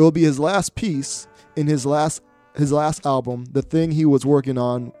 It will be his last piece in his last album, the thing he was working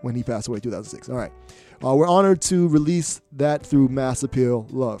on when he passed away in 2006. All right. We're honored to release that through Mass Appeal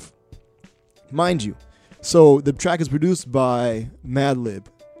Love. Mind you, so the track is produced by Madlib.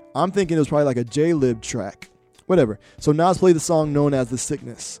 I'm thinking it was probably like a J-Lib track. Whatever. So Nas played the song known as The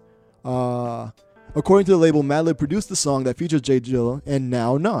Sickness. According to the label, Madlib produced the song that features J Dilla and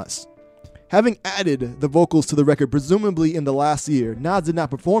now Nas. Having added the vocals to the record presumably in the last year, Nas did not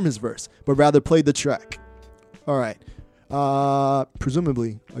perform his verse, but rather played the track. All right.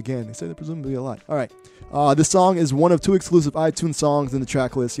 Presumably. Again, they say that presumably a lot. All right. This song is one of 2 exclusive iTunes songs in the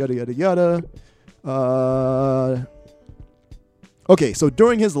track list. Yada, yada, yada. Okay, so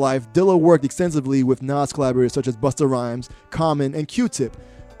during his life, Dilla worked extensively with Nas collaborators such as Busta Rhymes, Common, and Q-Tip.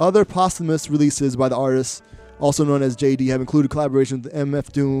 Other posthumous releases by the artist, also known as JD, have included collaborations with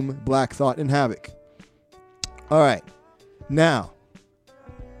MF Doom, Black Thought, and Havoc. All right, now,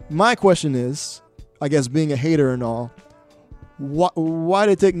 my question is, I guess being a hater and all, why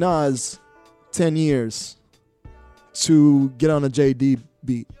did it take Nas 10 years to get on a JD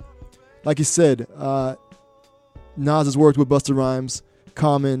beat? Like you said, Nas has worked with Busta Rhymes,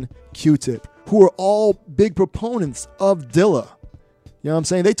 Common, Q-Tip, who are all big proponents of Dilla. You know what I'm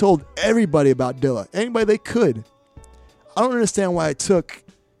saying? They told everybody about Dilla, anybody they could. I don't understand why it took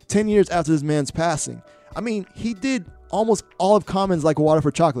 10 years after this man's passing. I mean, he did almost all of Common's Like Water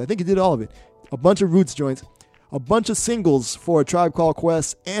for Chocolate. I think he did all of it. A bunch of Roots joints, a bunch of singles for A Tribe Called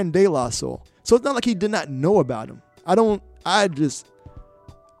Quest and De La Soul. So it's not like he did not know about him.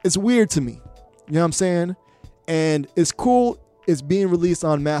 It's weird to me. You know what I'm saying? And it's cool it's being released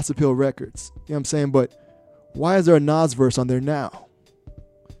on Mass Appeal Records. You know what I'm saying? But why is there a Nas verse on there now?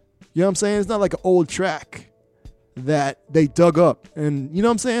 You know what I'm saying? It's not like an old track that they dug up. And you know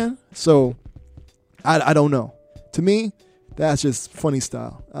what I'm saying? So I don't know. To me, that's just funny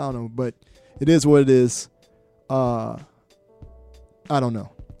style. I don't know. But it is what it is. I don't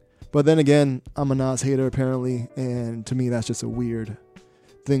know. But then again, I'm a Nas hater apparently. And to me, that's just a weird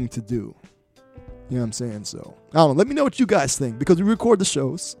thing to do. You know what I'm saying? So I don't know. Let me know what you guys think, because we record the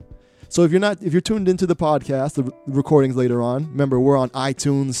shows. So if you're tuned into the podcast, the recordings later on, remember we're on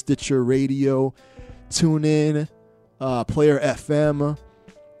iTunes, Stitcher Radio, TuneIn, Player FM.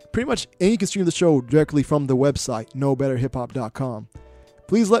 Pretty much, and you can stream the show directly from the website, knowbetterhiphop.com.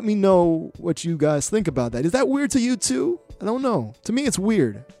 Please let me know what you guys think about that. Is that weird to you too? I don't know. To me, it's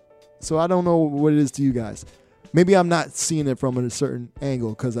weird. So I don't know what it is to you guys. Maybe I'm not seeing it from a certain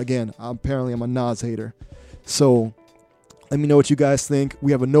angle because, again, apparently I'm a Nas hater. So let me know what you guys think.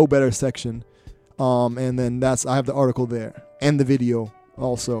 We have a Know Better section. And then I have the article there and the video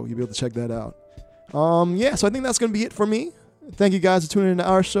also. You'll be able to check that out. So I think that's going to be it for me. Thank you guys for tuning in to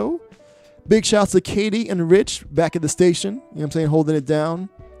our show. Big shouts to Katie and Rich back at the station. You know what I'm saying? Holding it down.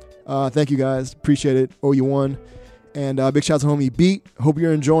 Thank you guys. Appreciate it. Owe you one. And big shouts to homie Beat. Hope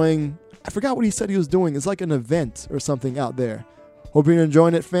you're enjoying. I forgot what he said he was doing. It's like an event or something out there. Hope you're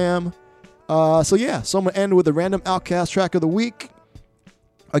enjoying it, fam. So I'm going to end with a random Outkast track of the week.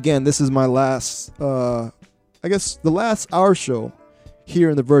 Again, this is my last, the last hour show here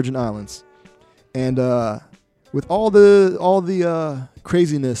in the Virgin Islands. And with all the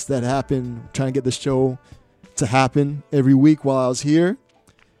craziness that happened trying to get the show to happen every week while I was here,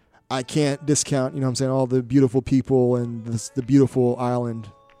 I can't discount, all the beautiful people and the beautiful island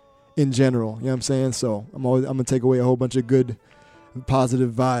in general. You know what I'm saying? So I'm going to take away a whole bunch of good,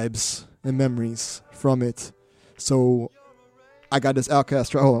 positive vibes and memories from it. So I got this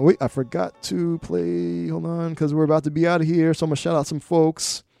Outkast track. Hold on, wait, I forgot to play. Hold on, because we're about to be out of here. So I'm going to shout out some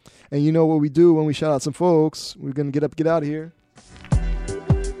folks. And you know what we do when we shout out some folks. We're going to get out of here.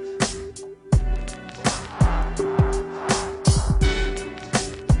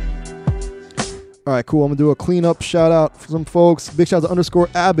 All right, cool. I'm going to do a cleanup shout out for some folks. Big shout out to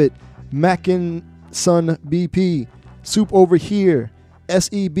 _Abbott, Mackin Son BP, Soup Over Here,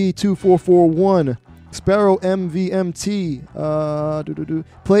 SEB2441, Sparrow MVMT,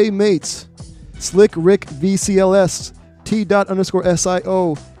 Playmates, Slick Rick VCLS,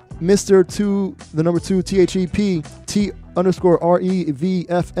 T._SIO, Mr. 2, the number 2, THEP, T_REVFNF,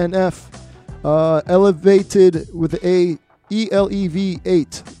 Elevated with the A,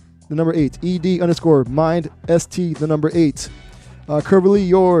 ELEV8, the number 8, ED_Mind ST, the number 8, Curvily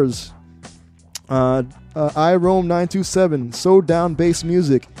Yours, I Roam 927, So Down Bass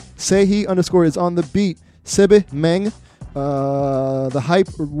Music, Sehi _ is on the beat, Sebe Meng, The Hype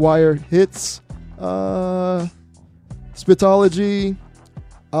Wire Hits, Spitology,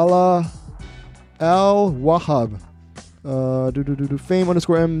 Allah Al Wahab, Fame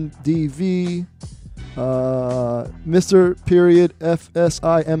 _MDV, Mr. Period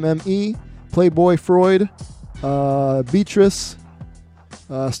FSIMME, Playboy Freud, Beatrice,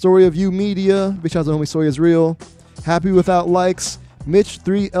 Story of You Media, big shout out to homie Story is Real, Happy Without Likes, Mitch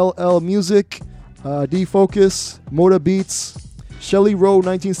 3LL Music, Defocus, Moda Beats, Shelly Road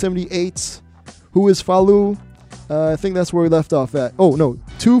 1978, Who is Falu? I think that's where we left off at. Oh no,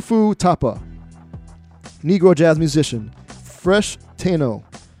 Tufu Tapa, Negro Jazz Musician, Fresh Tano,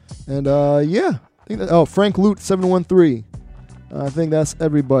 and Frank Lute 713. I think that's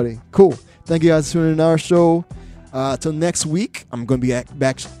everybody. Cool. Thank you guys for tuning in our show. Till next week, I'm going to be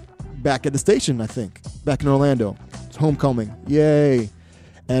back at the station, I think. Back in Orlando. It's homecoming. Yay.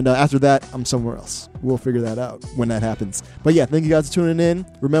 And after that, I'm somewhere else. We'll figure that out when that happens. But yeah, thank you guys for tuning in.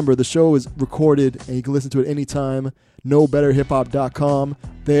 Remember, the show is recorded and you can listen to it anytime. KnowBetterHipHop.com.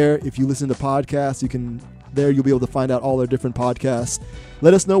 There, if you listen to podcasts, you'll be able to find out all our different podcasts.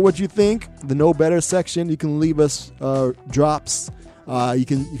 Let us know what you think. The Know Better section, you can leave us drops. You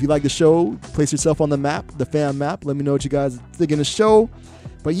can, if you like the show, place yourself on the map, the fan map. Let me know what you guys think of the show.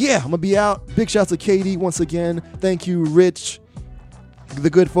 But yeah, I'm going to be out. Big shouts to Katie once again. Thank you, Rich. The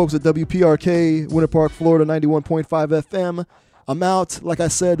good folks at WPRK, Winter Park, Florida, 91.5 FM. I'm out. Like I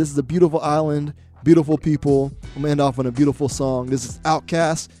said, this is a beautiful island, beautiful people. I'm going to end off on a beautiful song. This is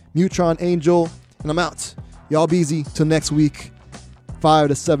Outkast, Neutron Angel, and I'm out. Y'all be easy till next week, 5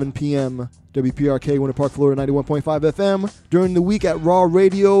 to 7 p.m. WPRK, Winter Park, Florida, 91.5 FM. During the week at Raw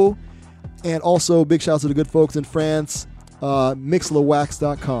Radio. And also, big shouts to the good folks in France,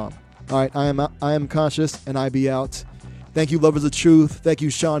 mixlawax.com. All right, I am Conscious, and I be out. Thank you, Lovers of Truth. Thank you,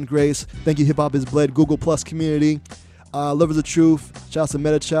 Sean Grace. Thank you, Hip Hop Is Bled Google Plus community. Lovers of Truth. Shouts to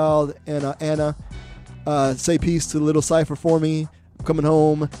Metachild and Anna. Say peace to Little Cypher for me. I'm coming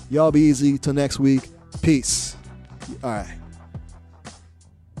home. Y'all be easy till next week. Peace. All right.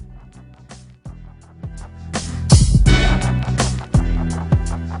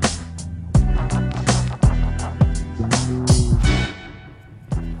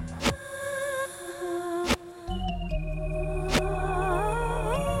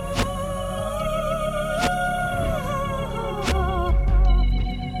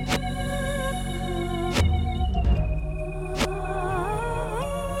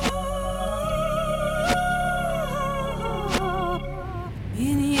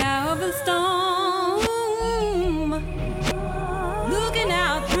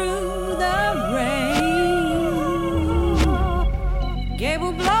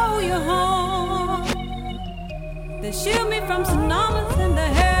 Shield me from tsunamis and the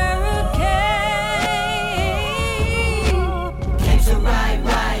hurricane. Came to ride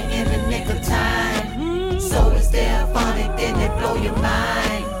in the nick of time. So it's there phonic, then it blow your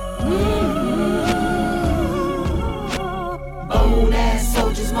mind. Bold ass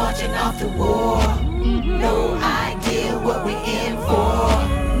soldiers marching off to war. No idea what we in for.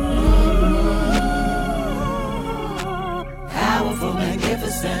 Powerful,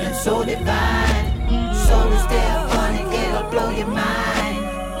 magnificent, and so divine. So it's there phonic, it'll blow your mind.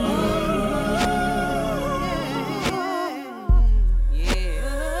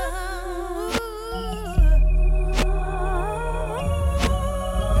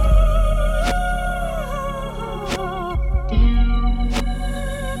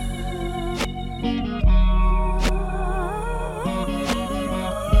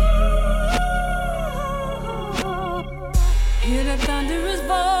 Hear the thunderous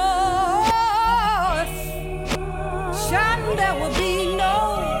voice, shouting there will be no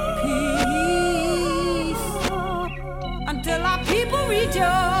peace until our people rejoice,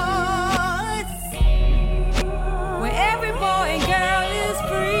 where every boy and girl is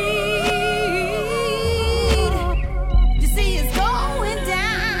freed. You see, it's going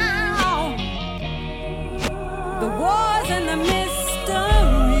down, the wars and the mysteries,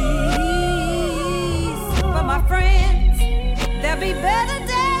 but my friends, there'll be better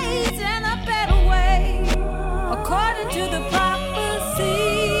days and a better way, according to the prophecy.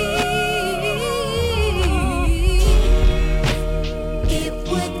 It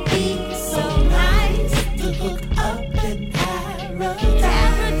would be so nice to look up in paradise.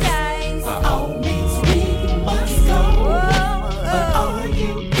 By all means, we must go. But are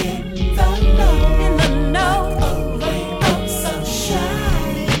you in the know? In the know. Like a ray of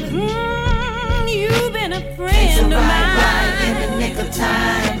sunshine. You've been a friend of mine. Nick of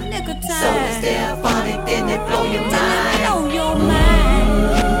time. So it's there phonic, then it blow your mind.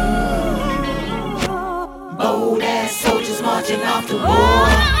 Bold ass soldiers marching off to war.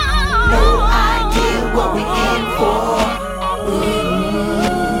 No idea what we in for.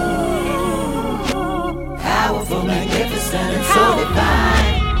 Powerful, magnificent, and so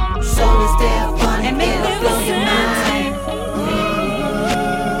divine. So it's there phonic, it'll blow your mind.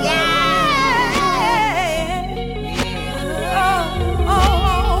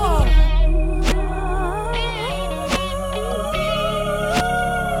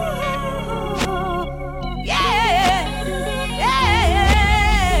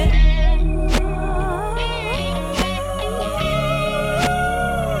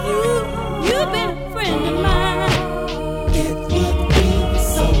 You've been a friend of mine. It would be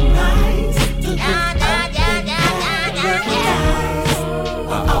so nice to look up in paradise.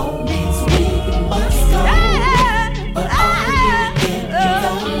 By all means, we must go. But are you in the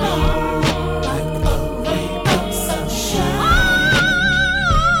know? Like a ray of sunshine.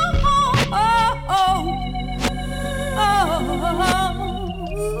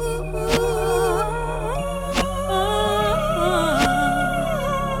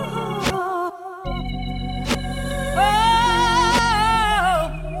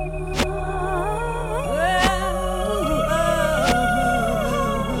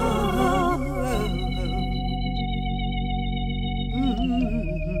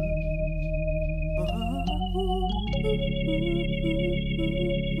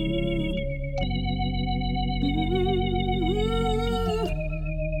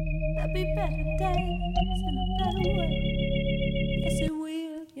 There'll be better days and a better way. Yes, it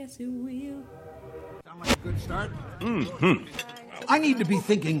will. Yes, it will. Good start. Mm-hmm. I need to be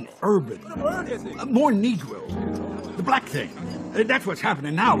thinking urban, more Negro. The black thing. That's what's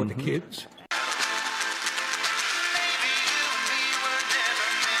happening now with the kids.